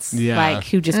decides, like,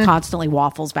 who just constantly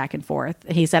waffles back and forth.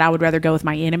 He said, I would rather go with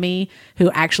my enemy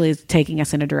who actually is taking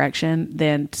us in a direction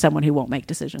than someone who won't make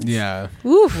decisions.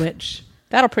 Which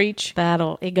That'll preach.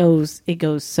 It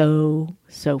goes so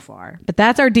far. But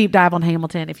that's our deep dive on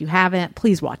Hamilton. If you haven't,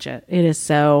 please watch it. It is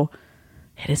so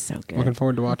good. Looking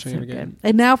forward to watching it again. Good.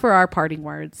 And now for our parting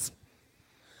words.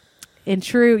 And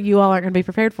true, you all aren't going to be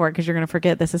prepared for it because you're going to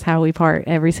forget this is how we part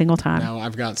every single time. No,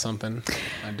 I've got something.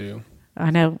 I do.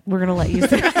 I know. We're going to let you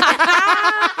say.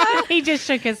 He just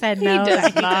shook his head no. He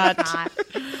does not.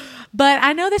 But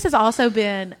I know this has also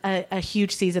been a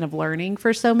huge season of learning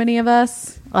for so many of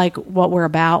us, like what we're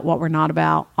about, what we're not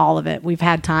about, all of it. We've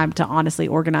had time to honestly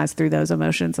organize through those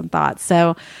emotions and thoughts.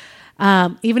 So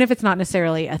even if it's not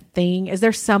necessarily a thing, is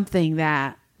there something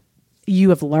that you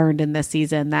have learned in this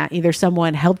season that either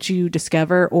someone helped you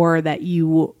discover or that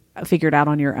you figured out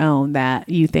on your own that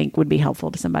you think would be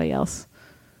helpful to somebody else?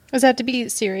 Does that have to be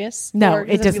serious? No,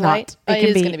 it does not. It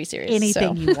is going to be serious.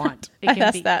 Anything you want. I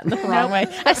asked that in the wrong way.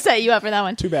 I set you up for that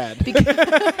one. Too bad.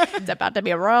 It's about to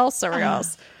be a royal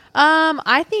serious.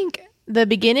 I think the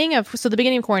beginning of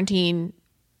quarantine,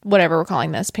 whatever we're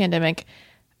calling this, pandemic,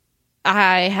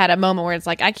 I had a moment where it's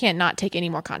like, I can't not take any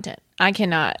more content. I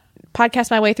cannot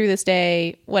podcast my way through this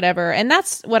day, whatever. And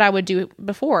that's what I would do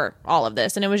before all of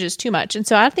this. And it was just too much. And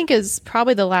so I think is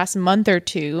probably the last month or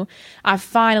two, I've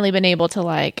finally been able to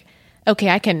like, okay,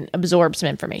 I can absorb some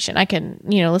information. I can,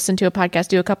 listen to a podcast,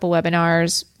 do a couple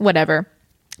webinars, whatever.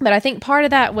 But I think part of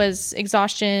that was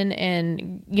exhaustion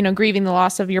and, grieving the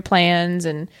loss of your plans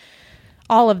and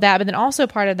all of that. But then also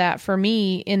part of that for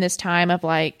me in this time of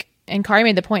like, and Kari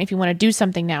made the point, if you want to do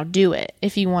something now, do it.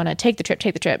 If you want to take the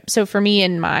trip. So for me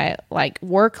in my like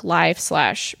work life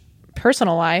 /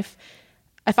 personal life,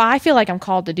 if I feel like I'm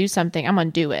called to do something, I'm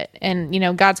going to do it. And,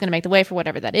 God's going to make the way for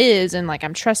whatever that is. And like,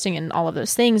 I'm trusting in all of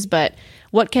those things. But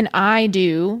what can I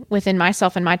do within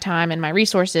myself and my time and my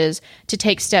resources to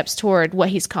take steps toward what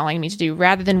he's calling me to do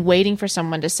rather than waiting for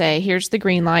someone to say, here's the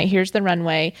green light, here's the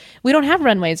runway. We don't have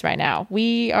runways right now.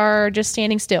 We are just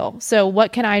standing still. So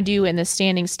what can I do in this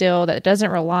standing still that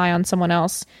doesn't rely on someone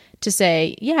else to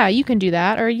say, yeah, you can do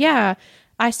that. Or yeah,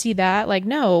 I see that. Like,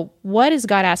 no, what is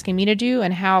God asking me to do?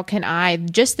 And how can I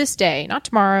just this day, not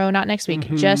tomorrow, not next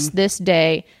week, just this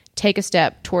day, take a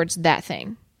step towards that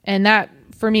thing? And that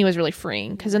for me was really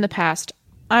freeing because in the past,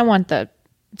 I want the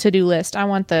to-do list. I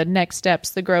want the next steps,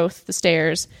 the growth, the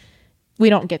stairs. We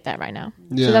don't get that right now.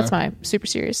 Yeah. So that's my super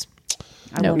serious.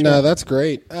 No, that's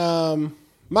great.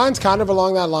 Mine's kind of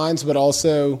along that lines, but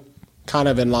also kind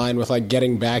of in line with like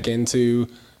getting back into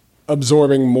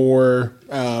absorbing more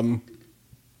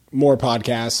more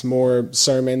podcasts, more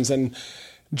sermons, and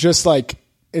just like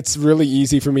it's really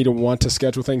easy for me to want to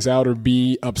schedule things out or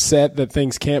be upset that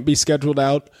things can't be scheduled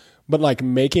out, but like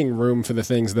making room for the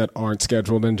things that aren't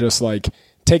scheduled and just like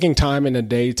taking time in a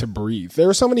day to breathe. There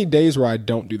are so many days where I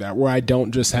don't do that, where I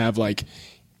don't just have like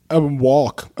a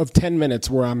walk of 10 minutes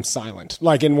where I'm silent,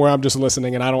 like, and where I'm just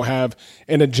listening and I don't have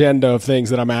an agenda of things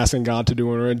that I'm asking God to do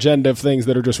or an agenda of things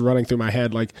that are just running through my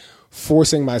head, like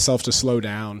forcing myself to slow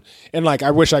down. And like,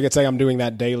 I wish I could say I'm doing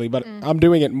that daily, but I'm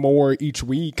doing it more each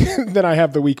week than I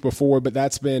have the week before. But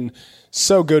that's been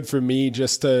so good for me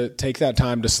just to take that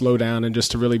time to slow down and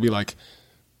just to really be like,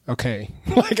 okay,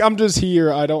 like I'm just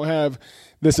here. I don't have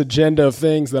this agenda of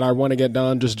things that I want to get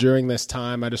done just during this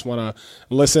time. I just want to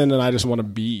listen and I just want to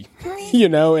be,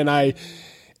 and I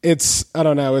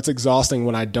don't know, it's exhausting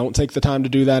when I don't take the time to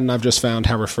do that. And I've just found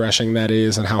how refreshing that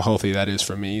is and how healthy that is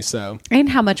for me. So, and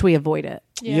how much we avoid it.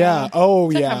 Yeah. Oh,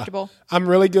 it's yeah. Uncomfortable. I'm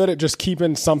really good at just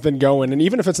keeping something going. And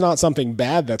even if it's not something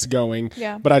bad that's going,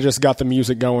 but I just got the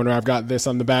music going, or I've got this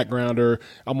on the background, or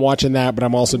I'm watching that, but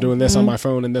I'm also doing this on my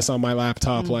phone and this on my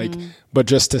laptop. Like, but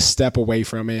just to step away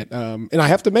from it. And I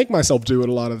have to make myself do it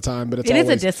a lot of the time, but it is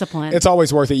a discipline. It's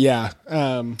always worth it. Yeah.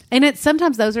 And it's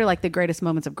sometimes those are like the greatest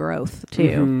moments of growth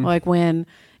too. Like when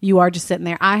you are just sitting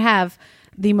there. I have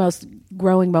the most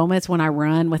growing moments when I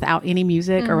run without any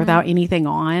music or without anything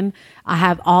on. I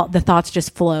have all the thoughts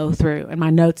just flow through, and my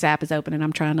notes app is open and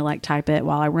I'm trying to like type it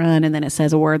while I run, and then it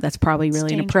says a word that's probably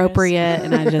really inappropriate.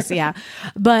 And I just,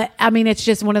 but I mean, it's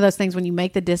just one of those things when you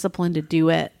make the discipline to do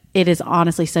it, it is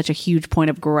honestly such a huge point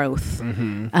of growth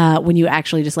when you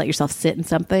actually just let yourself sit in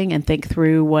something and think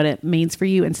through what it means for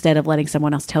you instead of letting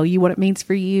someone else tell you what it means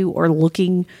for you or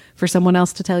looking for someone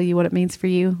else to tell you what it means for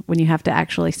you. When you have to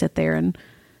actually sit there and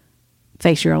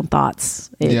face your own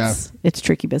thoughts, it's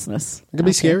tricky business. It can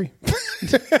be scary.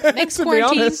 Next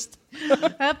quarantine. Let's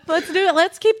do it.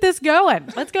 Let's keep this going.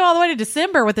 Let's go all the way to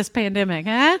December with this pandemic,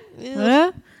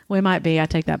 huh? We might be. I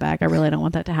take that back. I really don't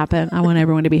want that to happen. I want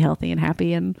everyone to be healthy and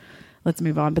happy, and let's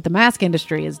move on. But the mask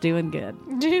industry is doing good.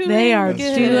 They are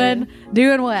doing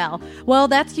well. Well,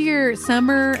 that's your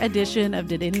summer edition of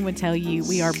Did Anyone Tell You?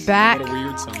 We are back. What a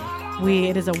weird summer.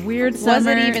 It is a weird summer. Was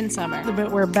it even summer?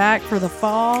 But we're back for the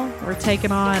fall. We're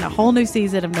taking on a whole new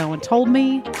season of No One Told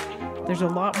Me. There's a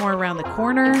lot more around the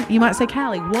corner. You might say,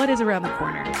 Callie, what is around the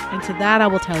corner? And to that, I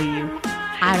will tell you,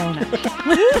 I don't know.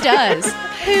 Who does?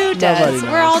 Who does? Nobody knows.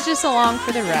 We're all just along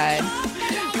for the ride.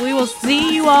 We will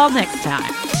see you all next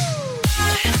time.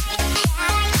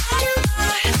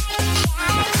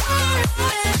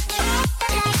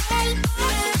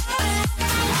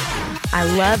 I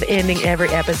love ending every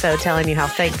episode telling you how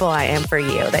thankful I am for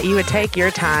you, that you would take your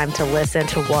time to listen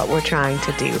to what we're trying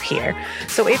to do here.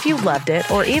 So if you loved it,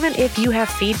 or even if you have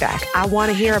feedback, I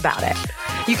want to hear about it.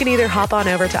 You can either hop on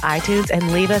over to iTunes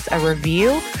and leave us a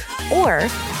review, or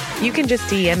you can just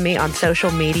DM me on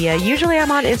social media. Usually I'm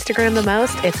on Instagram the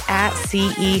most. It's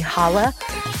 @CEHolla.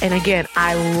 And again,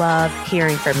 I love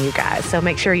hearing from you guys. So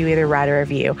make sure you either write a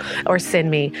review or send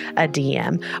me a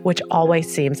DM, which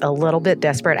always seems a little bit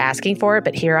desperate asking for it,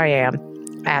 but here I am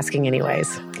asking anyways.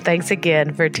 Thanks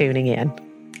again for tuning in.